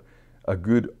have a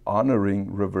good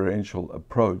honoring, reverential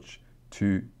approach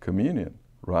to communion,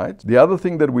 right? The other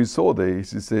thing that we saw there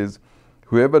is he says,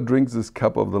 whoever drinks this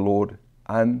cup of the Lord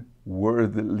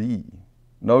unworthily.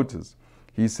 Notice,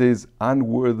 he says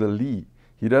unworthily.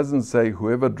 He doesn't say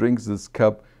whoever drinks this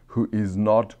cup who is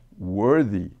not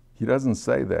worthy. He doesn't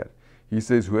say that. He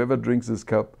says whoever drinks this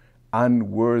cup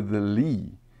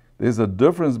unworthily. There's a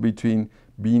difference between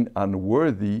being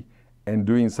unworthy and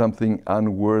doing something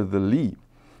unworthily.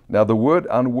 Now the word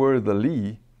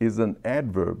unworthily is an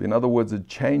adverb. In other words, it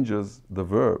changes the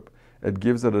verb. It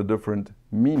gives it a different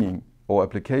meaning or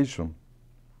application.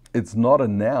 It's not a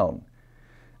noun.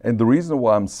 And the reason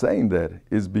why I'm saying that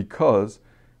is because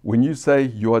when you say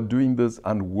you are doing this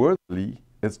unworthily,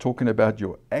 it's talking about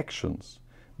your actions.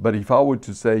 But if I were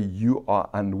to say you are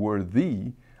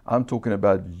unworthy, I'm talking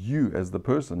about you as the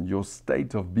person, your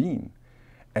state of being.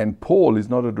 And Paul is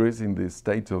not addressing the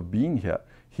state of being here.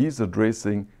 He's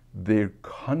addressing their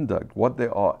conduct, what they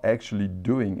are actually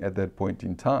doing at that point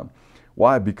in time.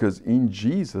 Why? Because in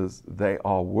Jesus, they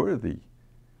are worthy.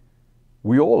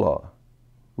 We all are.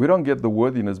 We don't get the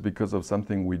worthiness because of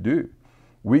something we do.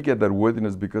 We get that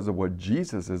worthiness because of what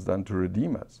Jesus has done to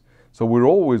redeem us. So we're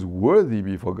always worthy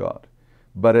before God.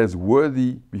 But as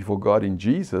worthy before God in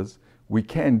Jesus, we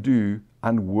can do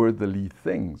unworthily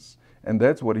things. And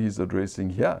that's what he's addressing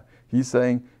here. He's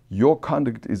saying your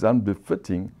conduct is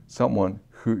unbefitting someone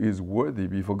who is worthy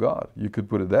before God. You could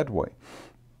put it that way.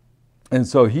 And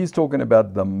so he's talking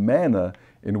about the manner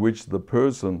in which the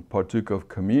person partook of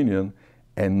communion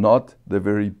and not the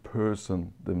very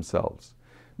person themselves.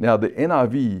 Now the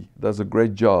NIV does a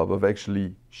great job of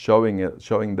actually showing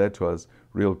that to us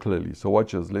real clearly. So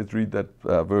watch us. Let's read that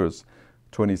verse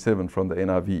 27 from the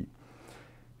NIV.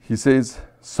 He says,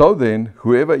 so then,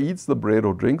 whoever eats the bread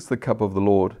or drinks the cup of the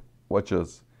Lord, watch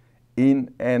us,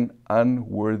 in an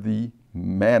unworthy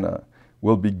manner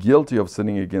will be guilty of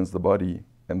sinning against the body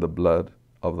and the blood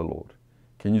of the Lord.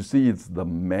 Can you see it's the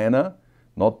manner,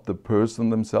 not the person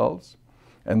themselves?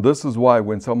 And this is why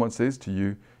when someone says to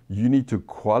you, you need to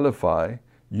qualify,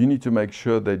 you need to make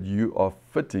sure that you are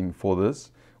fitting for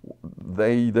this,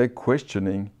 they're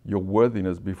questioning your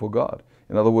worthiness before God.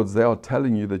 In other words, they are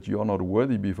telling you that you are not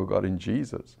worthy before God in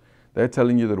Jesus. They're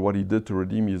telling you that what he did to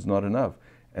redeem you is not enough,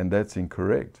 and that's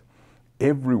incorrect.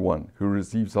 Everyone who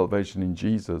receives salvation in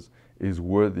Jesus is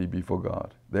worthy before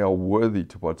God. They are worthy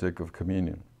to partake of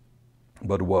communion.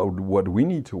 But what we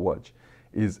need to watch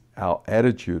is our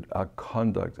attitude, our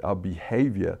conduct, our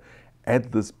behavior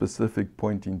at the specific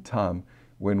point in time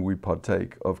when we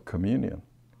partake of communion.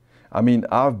 I mean,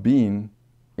 I've been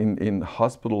in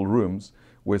hospital rooms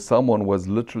where someone was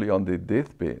literally on their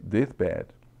deathbed,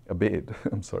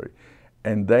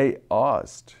 and they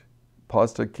asked,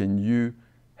 Pastor, can you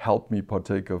help me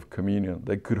partake of communion?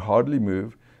 They could hardly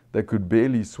move, they could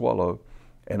barely swallow,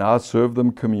 and I served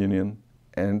them communion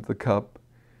and the cup,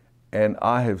 and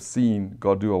I have seen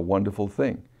God do a wonderful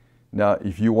thing. Now,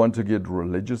 if you want to get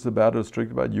religious about it or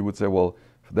strict about it, you would say, well,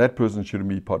 that person shouldn't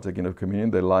be partaking of communion.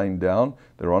 They're lying down,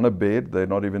 they're on a bed, they're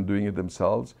not even doing it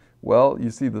themselves. Well, you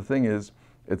see, the thing is,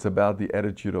 it's about the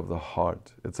attitude of the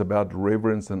heart. It's about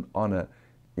reverence and honor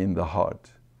in the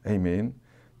heart. Amen.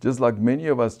 Just like many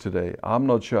of us today, I'm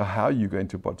not sure how you're going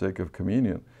to partake of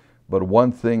communion, but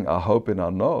one thing I hope and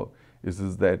I know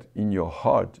is that in your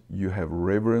heart you have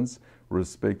reverence,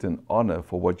 respect, and honor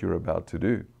for what you're about to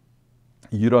do.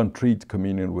 You don't treat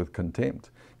communion with contempt,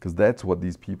 because that's what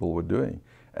these people were doing.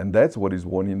 And that's what he's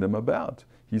warning them about.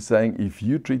 He's saying, if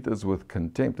you treat this with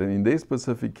contempt, and in their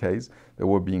specific case, they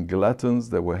were being gluttons,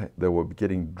 they were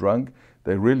getting drunk,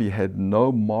 they really had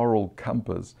no moral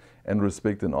compass and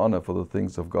respect and honor for the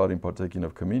things of God in partaking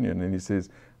of communion. And he says,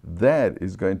 that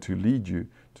is going to lead you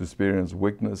to experience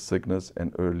weakness, sickness,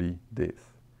 and early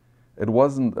death. It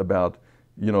wasn't about,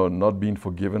 not being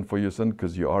forgiven for your sin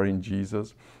because you are in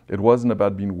Jesus. It wasn't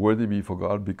about being worthy before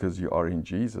God because you are in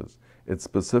Jesus. It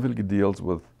specifically deals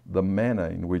with the manner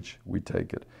in which we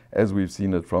take it, as we've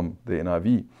seen it from the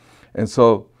NIV. And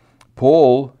so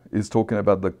Paul is talking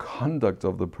about the conduct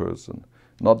of the person,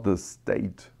 not the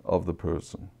state of the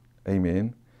person.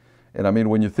 Amen. And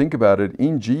when you think about it,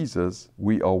 in Jesus,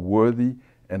 we are worthy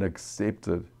and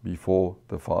accepted before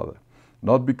the Father.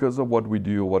 Not because of what we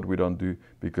do or what we don't do,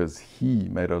 because He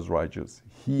made us righteous.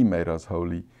 He made us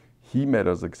holy. He made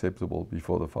us acceptable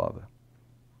before the Father.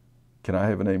 Can I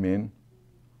have an amen?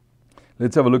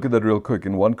 Let's have a look at that real quick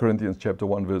in 1 Corinthians chapter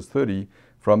 1, verse 30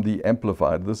 from the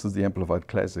Amplified. This is the Amplified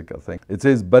Classic, I think. It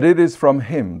says, but it is from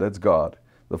Him, that's God,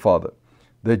 the Father,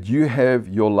 that you have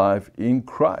your life in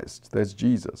Christ. That's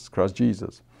Jesus, Christ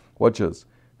Jesus. Watch this.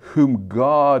 Whom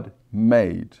God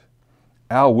made,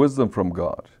 our wisdom from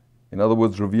God. In other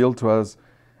words, revealed to us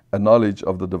a knowledge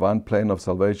of the divine plan of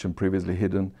salvation previously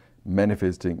hidden,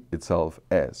 manifesting itself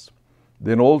as.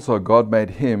 Then also God made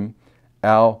Him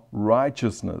our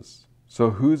righteousness. So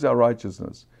who's our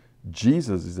righteousness?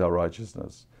 Jesus is our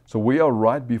righteousness. So we are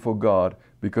right before God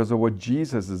because of what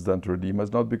Jesus has done to redeem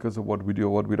us, not because of what we do or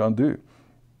what we don't do.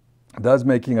 Thus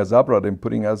making us upright and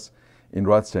putting us in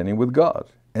right standing with God.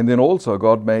 And then also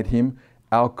God made Him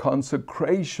our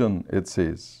consecration, it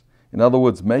says. In other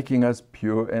words, making us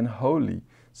pure and holy.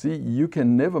 See, you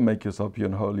can never make yourself pure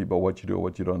and holy by what you do or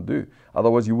what you don't do.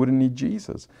 Otherwise, you wouldn't need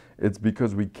Jesus. It's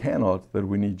because we cannot that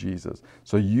we need Jesus.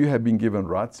 So you have been given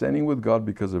right standing with God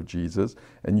because of Jesus,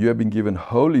 and you have been given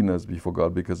holiness before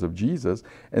God because of Jesus.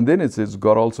 And then it says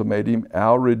God also made Him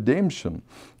our redemption.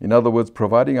 In other words,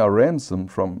 providing our ransom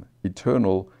from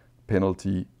eternal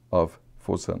penalty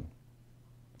for sin.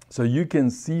 So you can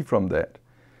see from that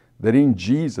in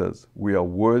Jesus we are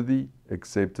worthy,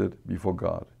 accepted before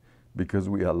God, because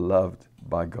we are loved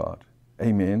by God.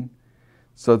 Amen.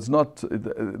 So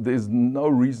there's no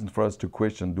reason for us to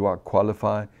question, do I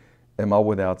qualify? Am I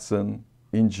without sin?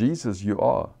 In Jesus you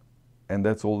are. And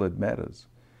that's all that matters.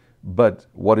 But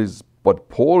what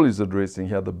Paul is addressing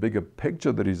here, the bigger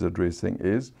picture that he's addressing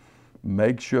is,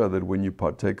 make sure that when you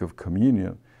partake of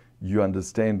communion, you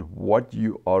understand what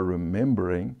you are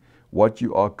remembering, what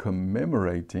you are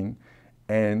commemorating,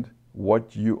 and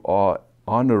what you are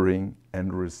honoring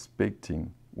and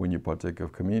respecting when you partake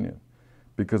of communion.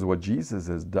 Because what Jesus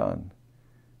has done,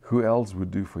 who else would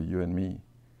do for you and me?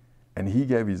 And He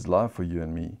gave His life for you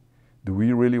and me. Do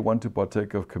we really want to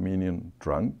partake of communion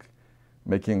drunk,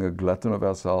 making a glutton of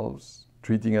ourselves,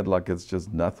 treating it like it's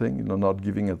just nothing, not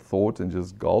giving it thought and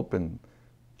just gulp and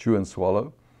chew and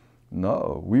swallow?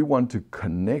 No, we want to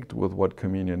connect with what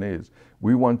communion is.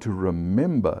 We want to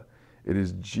remember it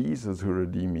is Jesus who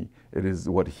redeemed me. It is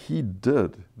what He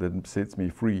did that sets me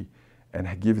free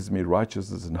and gives me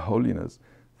righteousness and holiness.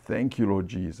 Thank you, Lord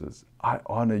Jesus. I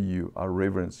honor you. I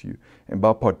reverence you. And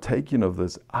by partaking of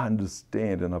this, I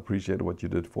understand and appreciate what you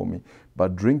did for me. By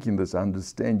drinking this, I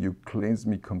understand you cleansed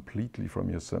me completely from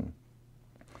your sin.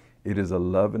 It is a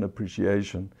love and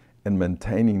appreciation, and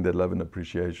maintaining that love and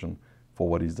appreciation for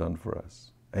what He's done for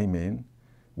us. Amen.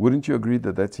 Wouldn't you agree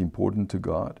that that's important to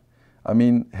God?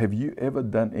 Have you ever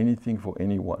done anything for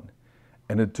anyone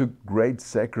and it took great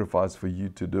sacrifice for you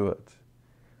to do it,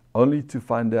 only to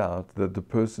find out that the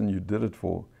person you did it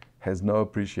for has no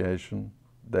appreciation?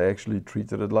 They actually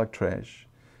treated it like trash.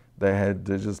 They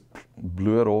just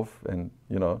blew it off and,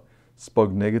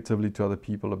 spoke negatively to other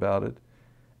people about it.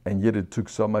 And yet it took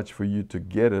so much for you to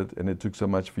get it, and it took so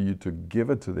much for you to give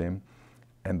it to them,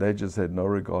 and they just had no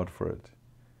regard for it.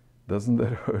 Doesn't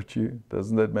that hurt you?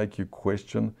 Doesn't that make you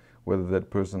question whether that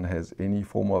person has any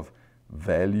form of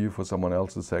value for someone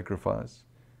else's sacrifice?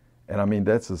 And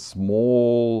that's a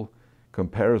small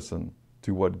comparison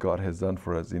to what God has done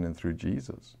for us in and through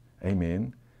Jesus.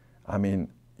 Amen.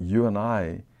 You and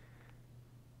I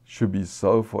should be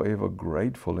so forever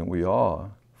grateful, and we are,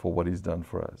 for what He's done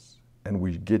for us. And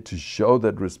we get to show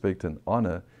that respect and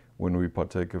honor when we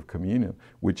partake of communion,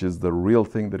 which is the real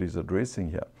thing that He's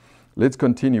addressing here. Let's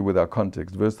continue with our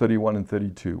context. Verse 31 and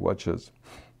 32. Watch this.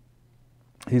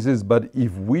 He says, but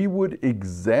if we would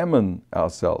examine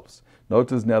ourselves.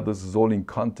 Notice now this is all in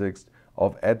context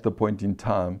of at the point in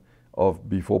time of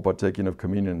before partaking of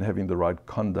communion and having the right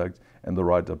conduct and the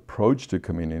right approach to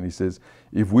communion. He says,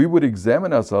 if we would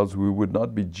examine ourselves, we would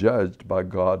not be judged by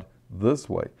God this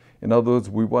way. In other words,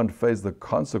 we won't face the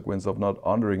consequence of not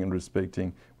honoring and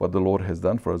respecting what the Lord has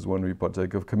done for us when we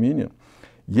partake of communion.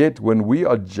 Yet when we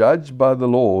are judged by the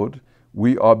Lord,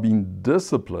 we are being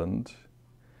disciplined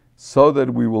so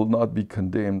that we will not be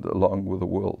condemned along with the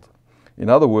world. In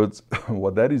other words,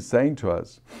 what that is saying to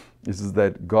us is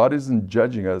that God isn't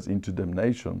judging us into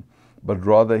damnation, but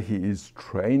rather He is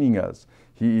training us.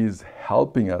 He is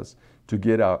helping us to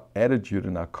get our attitude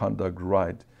and our conduct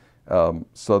right,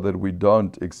 so that we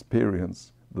don't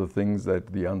experience the things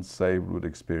that the unsaved would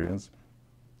experience,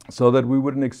 so that we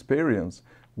wouldn't experience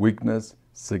weakness,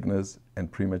 sickness,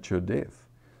 and premature death.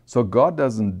 So God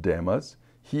doesn't damn us.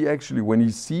 He actually, when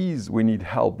He sees we need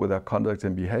help with our conduct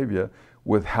and behavior,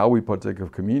 with how we partake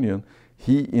of communion,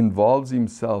 He involves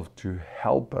Himself to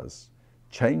help us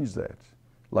change that,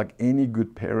 like any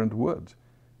good parent would.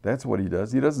 That's what He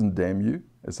does. He doesn't damn you,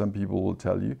 as some people will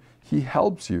tell you. He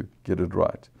helps you get it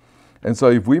right. And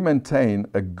so if we maintain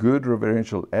a good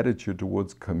reverential attitude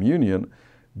towards communion,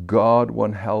 God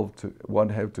won't have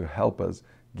to help us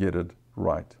get it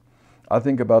right. I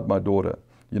think about my daughter.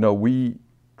 You know, we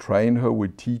train her, we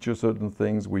teach her certain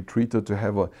things, we treat her to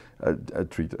have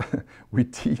we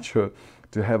teach her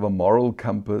to have a moral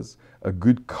compass, a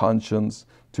good conscience,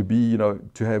 to be, you know,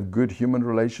 to have good human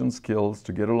relation skills,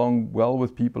 to get along well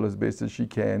with people as best as she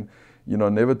can, you know,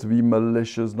 never to be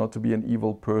malicious, not to be an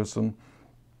evil person.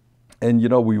 And, you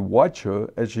know, we watch her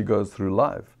as she goes through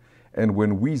life. And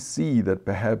when we see that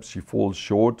perhaps she falls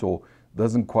short or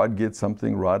doesn't quite get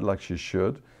something right like she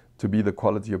should, to be the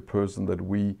quality of person that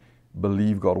we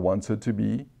believe God wants her to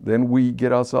be, then we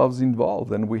get ourselves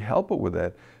involved and we help her with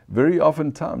that. Very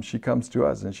often times she comes to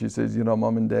us and she says, you know,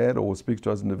 Mom and Dad, or speaks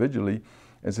to us individually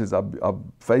and says, I've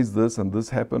faced this and this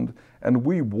happened. And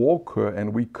we walk her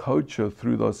and we coach her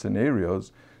through those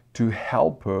scenarios to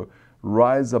help her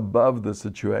rise above the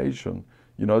situation,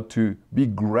 you know, to be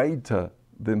greater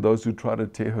than those who try to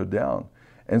tear her down.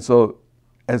 And so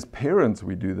as parents,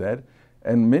 we do that.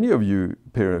 And many of you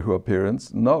who are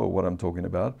parents know what I'm talking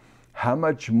about. How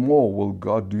much more will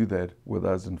God do that with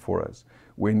us and for us?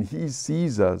 When He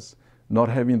sees us not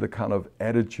having the kind of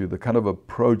attitude, the kind of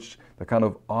approach, the kind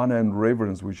of honor and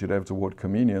reverence we should have toward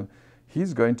communion,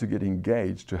 He's going to get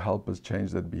engaged to help us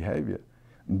change that behavior.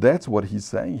 That's what He's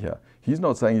saying here. He's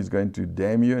not saying He's going to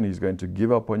damn you and He's going to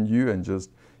give up on you and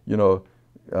just, you know,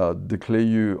 declare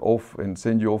you off and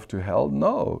send you off to hell.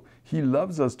 No, He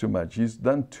loves us too much. He's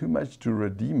done too much to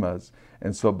redeem us.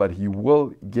 And so, but He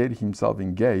will get Himself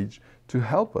engaged to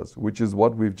help us, which is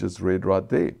what we've just read right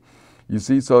there. You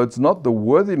see, so it's not the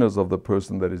worthiness of the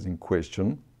person that is in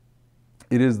question.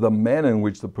 It is the manner in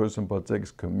which the person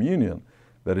partakes communion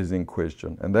that is in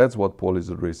question. And that's what Paul is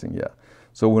addressing here.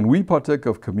 So when we partake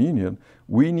of communion,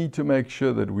 we need to make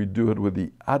sure that we do it with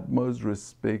the utmost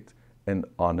respect and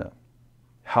honor,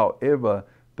 however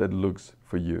that looks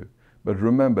for you. But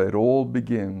remember, it all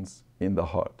begins in the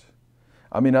heart.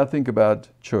 I mean, I think about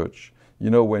church. You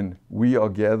know, when we are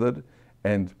gathered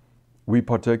and we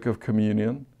partake of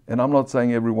communion, and I'm not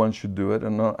saying everyone should do it,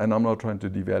 and I'm not trying to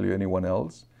devalue anyone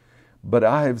else, but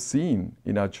I have seen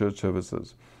in our church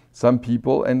services some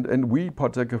people, and we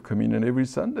partake of communion every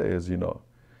Sunday, as you know.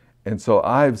 And so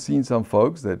I have seen some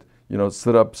folks that, you know,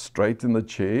 sit up straight in the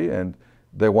chair and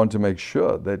they want to make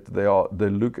sure that they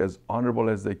look as honorable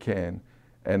as they can.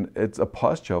 And it's a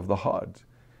posture of the heart.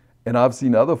 And I've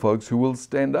seen other folks who will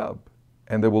stand up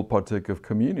and they will partake of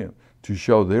communion to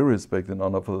show their respect and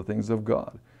honor for the things of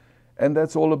God. And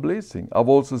that's all a blessing. I've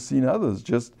also seen others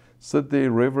just sit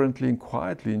there reverently and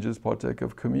quietly and just partake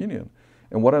of communion.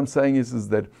 And what I'm saying is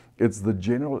that it's the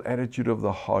general attitude of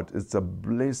the heart. It's a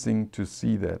blessing to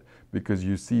see that, because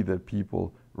you see that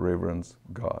people reverence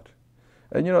God.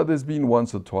 And you know, there's been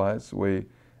once or twice where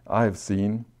I have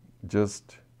seen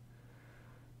just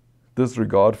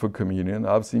disregard for communion.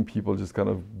 I've seen people just kind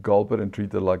of gulp it and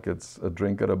treat it like it's a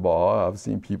drink at a bar. I've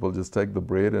seen people just take the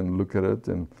bread and look at it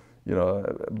and, you know,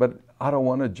 but I don't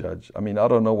want to judge. I mean, I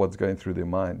don't know what's going through their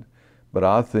mind. But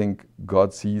I think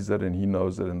God sees it and He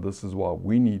knows it, and this is why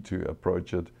we need to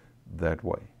approach it that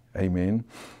way. Amen.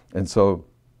 And so,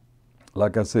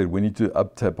 like I said, we need to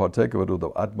partake of it with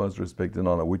the utmost respect and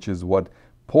honor, which is what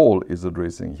Paul is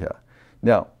addressing here.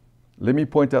 Now, let me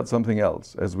point out something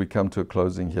else as we come to a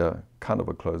closing here, kind of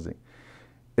a closing.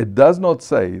 It does not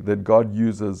say that God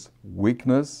uses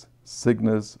weakness,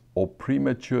 sickness, or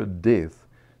premature death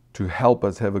to help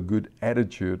us have a good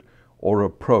attitude or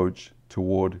approach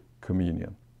toward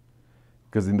communion.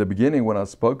 Because in the beginning when I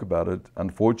spoke about it,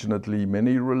 unfortunately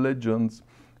many religions,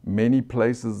 many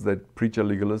places that preach a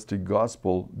legalistic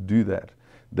gospel do that.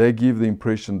 They give the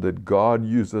impression that God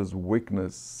uses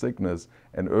weakness, sickness,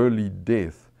 and early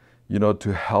death,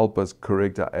 to help us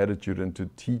correct our attitude and to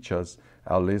teach us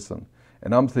our lesson.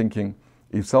 And I'm thinking,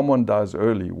 if someone dies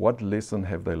early, what lesson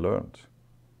have they learned?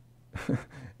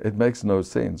 It makes no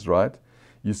sense, right?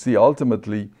 You see,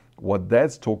 ultimately, what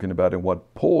that's talking about and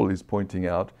what Paul is pointing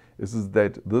out is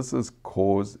that this is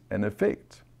cause and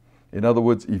effect. In other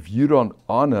words, if you don't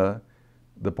honor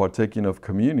the partaking of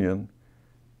communion,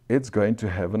 it's going to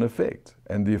have an effect.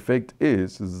 And the effect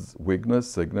is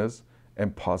weakness, sickness,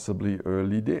 and possibly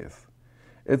early death.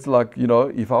 It's like,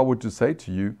 if I were to say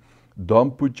to you,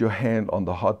 don't put your hand on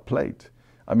the hot plate.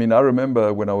 I mean, I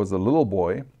remember when I was a little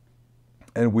boy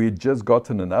and we had just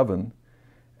gotten an oven,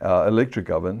 electric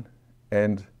oven,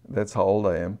 and that's how old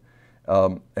I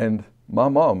am. And my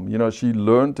mom, she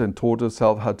learned and taught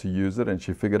herself how to use it, and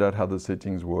she figured out how the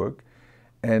settings work.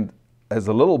 And as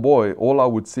a little boy, all I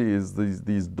would see is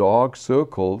these dark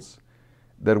circles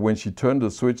that when she turned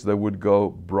the switch, they would go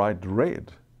bright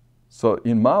red. So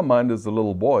in my mind as a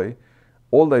little boy,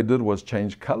 all they did was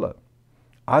change color.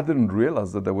 I didn't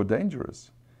realize that they were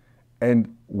dangerous.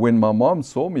 And when my mom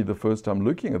saw me the first time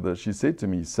looking at this, she said to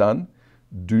me, son,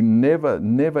 do never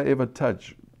ever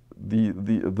touch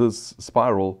this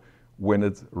spiral when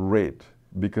it's red,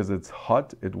 because it's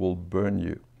hot, it will burn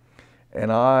you.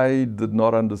 And I did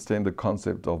not understand the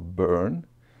concept of burn.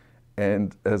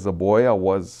 And as a boy, I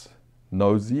was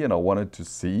nosy and I wanted to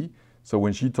see. So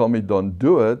when she told me don't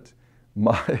do it,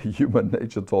 my human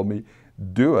nature told me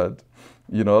do it,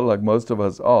 like most of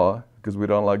us are, because we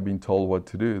don't like being told what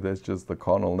to do. That's just the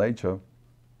carnal nature.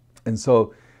 And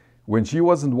so when she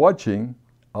wasn't watching,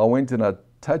 I went and I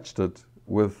touched it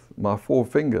with my 4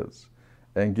 fingers.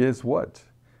 And guess what?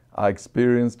 I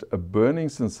experienced a burning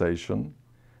sensation.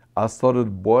 I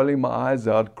started boiling my eyes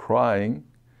out, crying.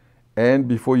 And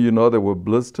before you know, there were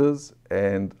blisters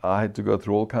and I had to go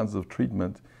through all kinds of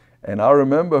treatment. And I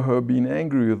remember her being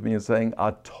angry with me and saying,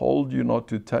 I told you not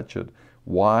to touch it.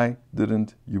 Why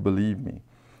didn't you believe me?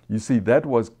 You see, that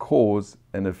was cause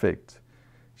and effect.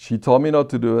 She told me not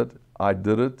to do it. I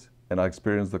did it and I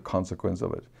experienced the consequence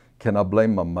of it. Can I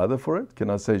blame my mother for it?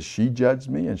 Can I say she judged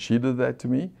me and she did that to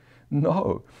me?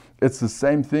 No. It's the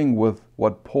same thing with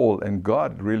what Paul and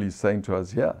God really is saying to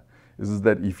us here. Is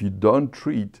that if you don't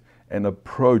treat and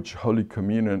approach Holy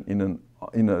Communion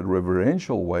in a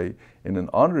reverential way, in an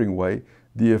honoring way,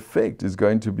 the effect is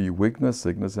going to be weakness,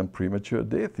 sickness, and premature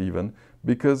death even,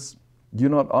 because you're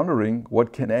not honoring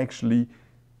what can actually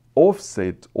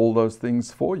offset all those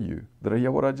things for you. Did I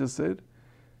hear what I just said?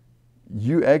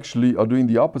 You actually are doing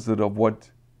the opposite of what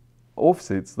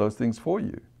offsets those things for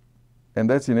you. And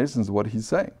that's in essence what he's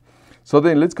saying. So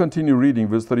then let's continue reading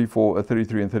verse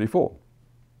 33 and 34.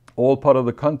 All part of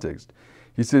the context.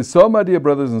 He says, so my dear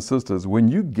brothers and sisters, when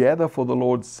you gather for the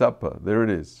Lord's Supper, there it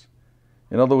is.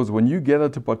 In other words, when you gather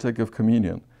to partake of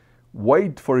communion,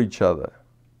 wait for each other.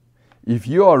 If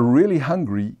you are really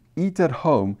hungry, eat at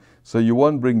home so you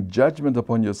won't bring judgment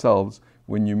upon yourselves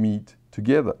when you meet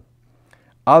together.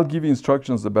 I'll give you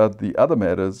instructions about the other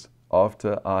matters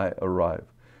after I arrive.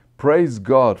 Praise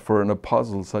God for an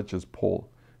apostle such as Paul,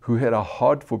 who had a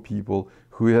heart for people,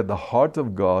 who had the heart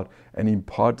of God and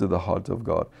imparted the heart of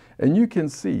God. And you can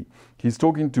see, he's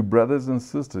talking to brothers and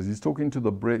sisters. He's talking to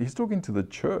the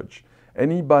church.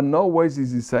 And he by no ways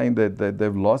is he saying that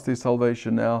they've lost their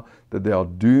salvation now, that they are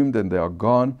doomed and they are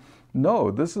gone.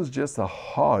 No, this is just a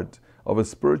heart of a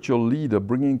spiritual leader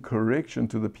bringing correction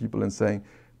to the people and saying,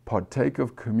 partake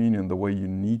of communion the way you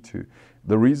need to.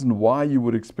 The reason why you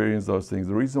would experience those things,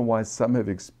 the reason why some have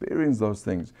experienced those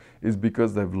things is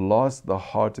because they've lost the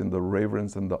heart and the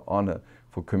reverence and the honor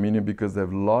for communion, because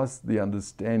they've lost the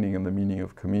understanding and the meaning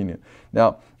of communion.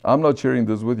 Now, I'm not sharing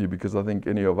this with you because I think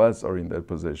any of us are in that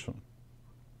position.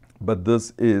 But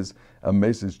this is a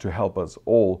message to help us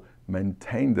all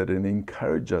maintain that and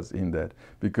encourage us in that.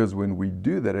 Because when we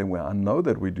do that, and I know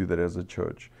that we do that as a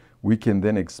church, we can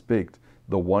then expect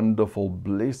the wonderful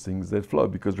blessings that flow.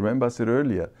 Because remember I said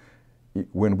earlier,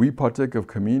 when we partake of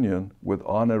communion with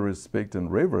honor, respect,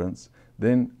 and reverence,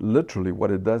 then literally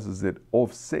what it does is it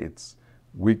offsets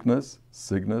weakness,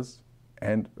 sickness,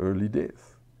 and early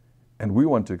death. And we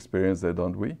want to experience that,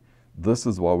 don't we? This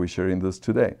is why we're sharing this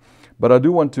today. But I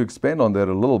do want to expand on that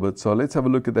a little bit. So let's have a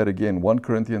look at that again. 1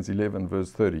 Corinthians 11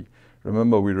 verse 30.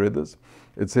 Remember we read this?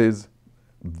 It says,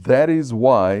 that is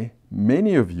why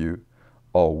many of you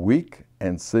are weak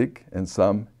and sick, and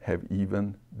some have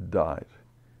even died.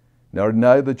 Now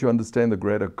that you understand the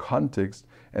greater context,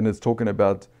 and it's talking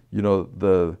about,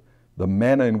 the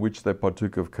manner in which they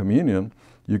partook of communion,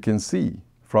 you can see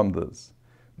from this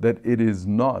that it is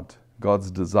not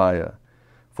God's desire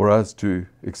for us to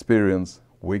experience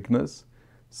weakness,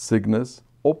 sickness,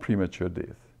 or premature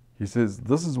death. He says,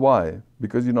 this is why,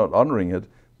 because you're not honoring it,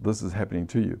 this is happening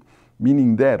to you.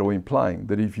 Meaning that, or implying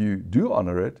that if you do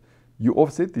honor it, you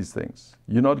offset these things.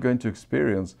 You're not going to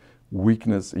experience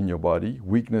weakness in your body,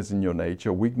 weakness in your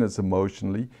nature, weakness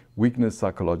emotionally, weakness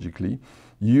psychologically.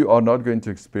 You are not going to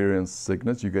experience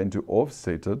sickness. You're going to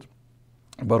offset it.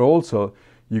 But also,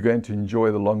 you're going to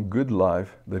enjoy the long, good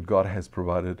life that God has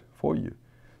provided for you.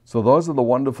 So those are the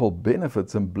wonderful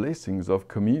benefits and blessings of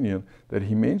communion that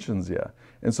he mentions here.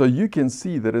 And so you can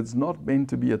see that it's not meant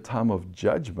to be a time of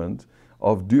judgment,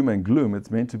 of doom and gloom. It's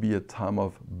meant to be a time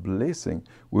of blessing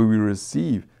where we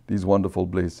receive these wonderful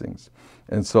blessings.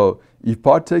 And so if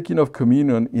partaking of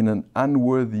communion in an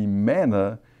unworthy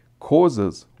manner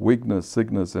causes weakness,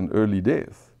 sickness, and early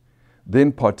death,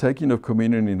 then partaking of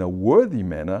communion in a worthy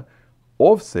manner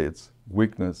offsets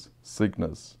weakness,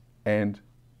 sickness, and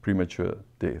premature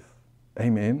death.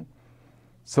 Amen.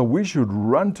 So we should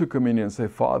run to communion and say,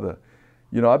 Father,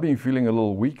 I've been feeling a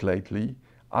little weak lately.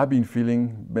 I've been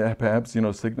feeling perhaps,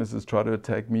 sickness has tried to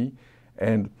attack me,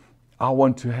 and I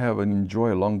want to have and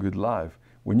enjoy a long, good life.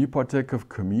 When you partake of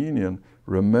communion,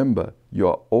 remember you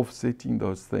are offsetting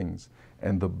those things,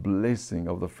 and the blessing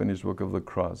of the finished work of the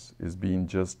cross is being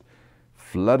just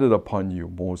flooded upon you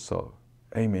more so.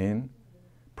 Amen.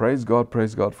 Praise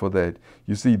God for that.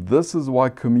 You see, this is why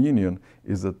communion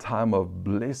is a time of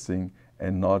blessing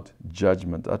and not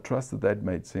judgment. I trust that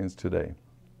made sense today.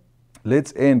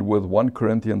 Let's end with 1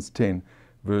 Corinthians 10,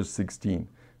 verse 16,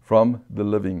 from the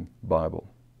Living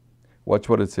Bible. Watch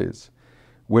what it says.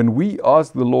 When we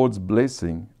ask the Lord's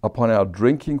blessing upon our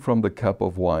drinking from the cup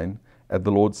of wine at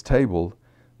the Lord's table,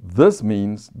 this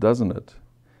means, doesn't it,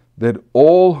 that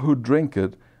all who drink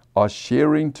it are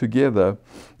sharing together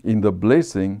in the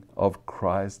blessing of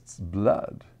Christ's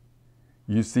blood.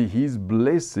 You see, his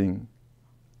blessing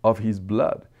of his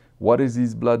blood. What has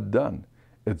his blood done?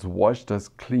 It's washed us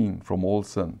clean from all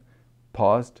sin,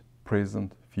 past,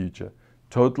 present, future.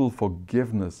 Total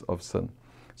forgiveness of sin.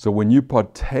 So when you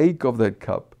partake of that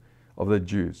cup, of that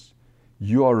juice,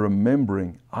 you are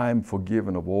remembering, I am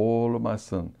forgiven of all of my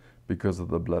sin because of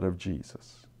the blood of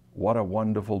Jesus. What a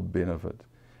wonderful benefit.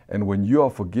 And when you are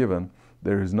forgiven,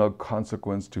 there is no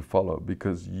consequence to follow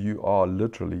because you are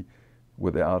literally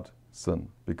without sin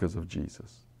because of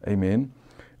Jesus. Amen.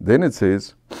 Then it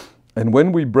says, and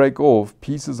when we break off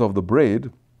pieces of the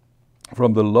bread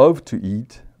from the loaf to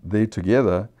eat there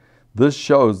together, this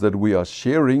shows that we are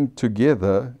sharing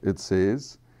together, it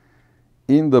says,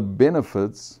 in the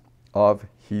benefits of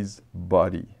his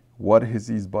body. What has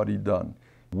his body done?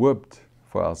 Whipped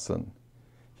for our sin.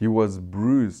 He was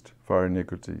bruised for our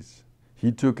iniquities.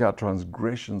 He took our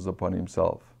transgressions upon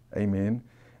himself. Amen.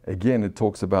 Again, it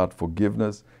talks about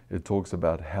forgiveness. It talks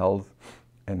about health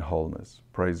and wholeness.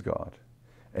 Praise God.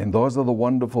 And those are the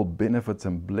wonderful benefits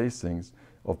and blessings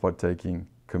of partaking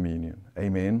communion.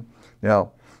 Amen.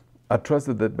 Now, I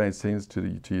trust that made sense to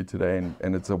you today,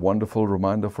 and it's a wonderful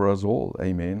reminder for us all.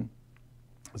 Amen.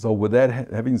 So with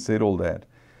that, having said all that,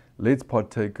 let's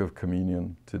partake of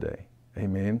communion today.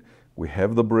 Amen. We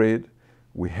have the bread,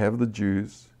 we have the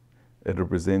juice. It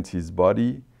represents his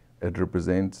body, it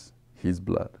represents his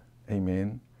blood.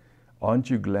 Amen. Aren't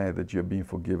you glad that you have been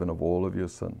forgiven of all of your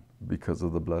sin because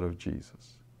of the blood of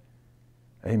Jesus?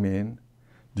 Amen.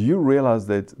 Do you realize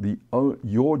that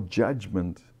your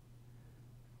judgment,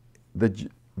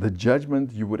 the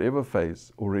judgment you would ever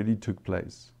face already took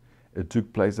place? It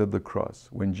took place at the cross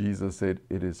when Jesus said,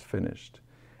 it is finished.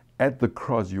 At the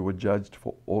cross, you were judged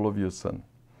for all of your sin.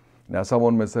 Now,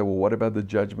 someone may say, well, what about the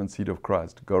judgment seat of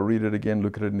Christ? Go read it again,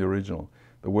 look at it in the original.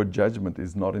 The word judgment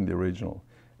is not in the original.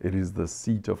 It is the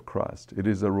seat of Christ. It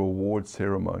is a reward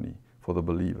ceremony for the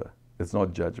believer. It's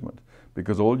not judgment,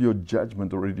 because all your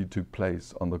judgment already took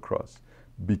place on the cross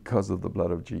because of the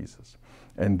blood of Jesus.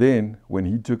 And then when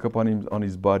he took upon him on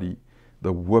his body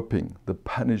the whipping, the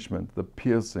punishment, the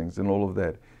piercings, and all of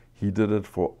that, he did it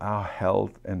for our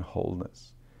health and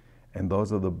wholeness. And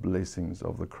those are the blessings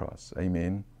of the cross.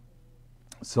 Amen.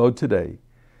 So today,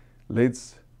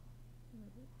 let's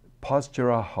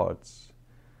posture our hearts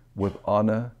with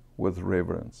honor, with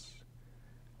reverence.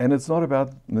 And it's not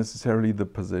about necessarily the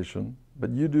position, but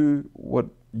you do what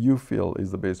you feel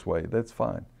is the best way. That's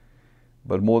fine.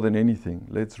 But more than anything,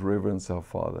 let's reverence our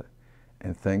Father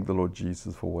and thank the Lord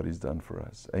Jesus for what he's done for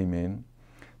us. Amen.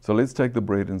 So let's take the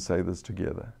bread and say this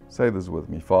together. Say this with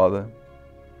me. Father,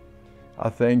 I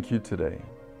thank you today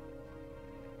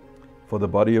for the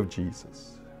body of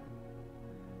Jesus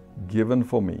given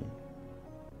for me.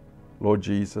 Lord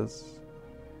Jesus,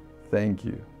 thank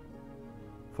you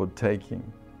for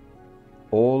taking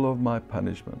all of my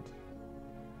punishment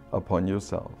upon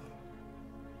yourself.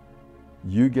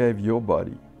 You gave your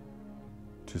body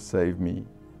to save me,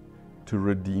 to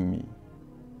redeem me.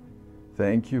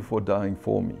 Thank you for dying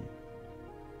for me,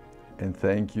 and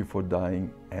thank you for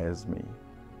dying as me.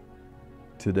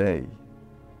 Today,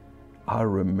 I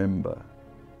remember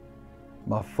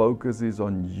my focus is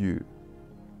on you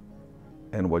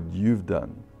and what you've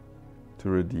done to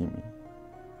redeem me.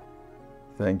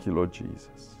 Thank you, Lord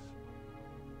Jesus.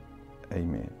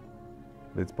 Amen.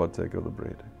 Let's partake of the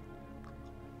bread.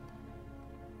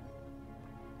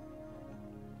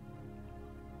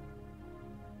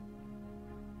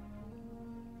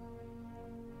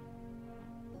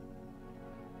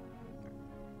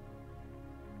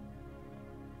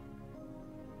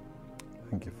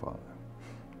 Thank you, Father.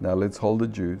 Now let's hold the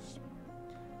juice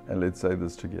and let's say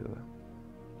this together.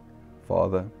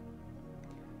 Father,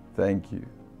 thank you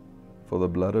for the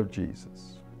blood of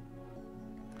Jesus,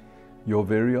 your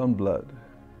very own blood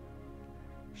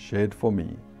shed for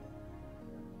me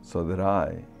so that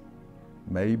I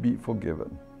may be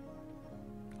forgiven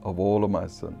of all of my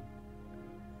sin.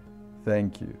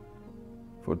 Thank you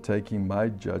for taking my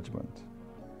judgment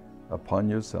upon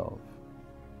yourself.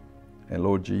 And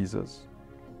Lord Jesus,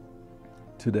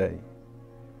 today,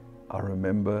 I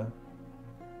remember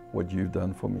what you've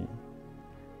done for me.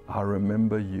 I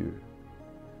remember you.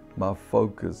 My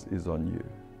focus is on you.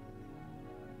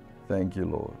 Thank you,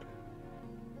 Lord.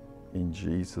 In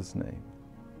Jesus' name,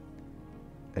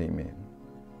 amen.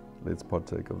 Let's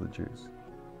partake of the juice.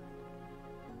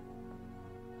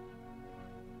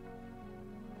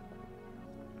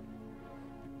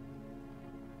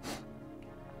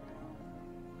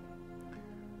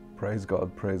 Praise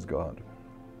God, praise God.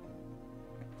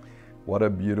 What a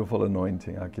beautiful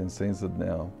anointing. I can sense it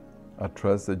now. I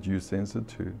trust that you sense it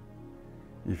too.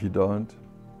 If you don't,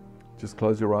 just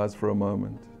close your eyes for a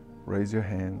moment, raise your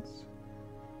hands,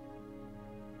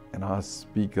 and I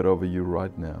speak it over you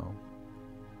right now.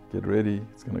 Get ready,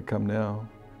 it's going to come now.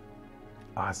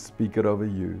 I speak it over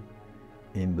you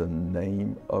in the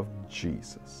name of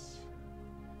Jesus.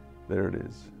 There it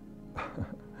is.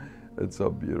 It's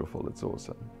so beautiful, it's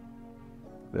awesome.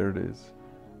 There it is.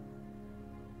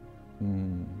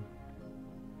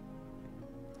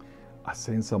 I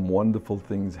sense some wonderful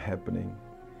things happening.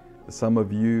 Some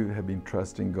of you have been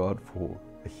trusting God for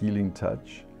a healing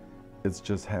touch. It's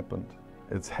just happened.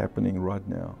 It's happening right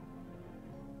now.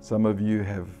 Some of you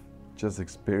have just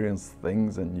experienced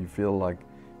things and you feel like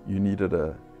you needed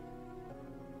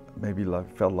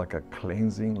felt like a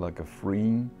cleansing, like a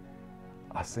freeing.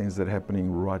 I sense that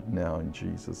happening right now in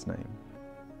Jesus' name.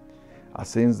 I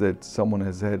sense that someone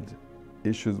has had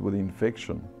issues with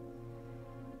infection.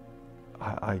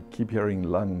 I keep hearing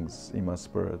lungs in my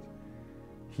spirit.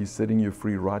 He's setting you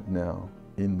free right now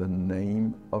in the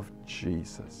name of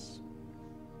Jesus.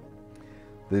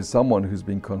 There's someone who's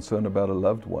been concerned about a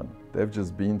loved one. They've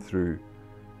just been through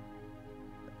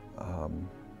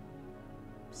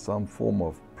some form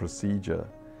of procedure.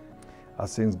 I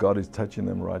sense God is touching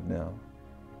them right now.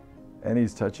 And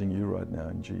He's touching you right now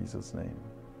in Jesus' name.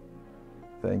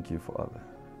 Thank you, Father.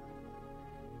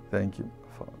 Thank you,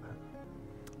 Father.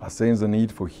 I sense a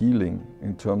need for healing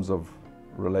in terms of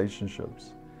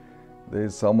relationships.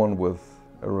 There's someone with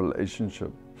a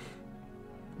relationship.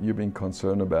 You've been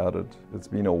concerned about it. It's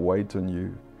been a weight on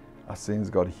you. I sense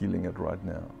God healing it right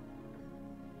now.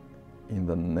 In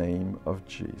the name of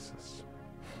Jesus.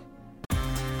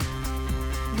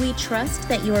 We trust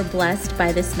that you are blessed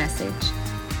by this message.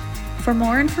 For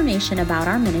more information about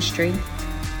our ministry,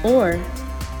 or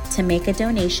to make a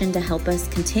donation to help us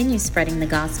continue spreading the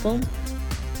gospel,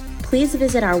 please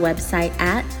visit our website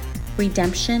at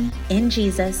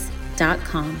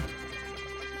redemptioninjesus.com.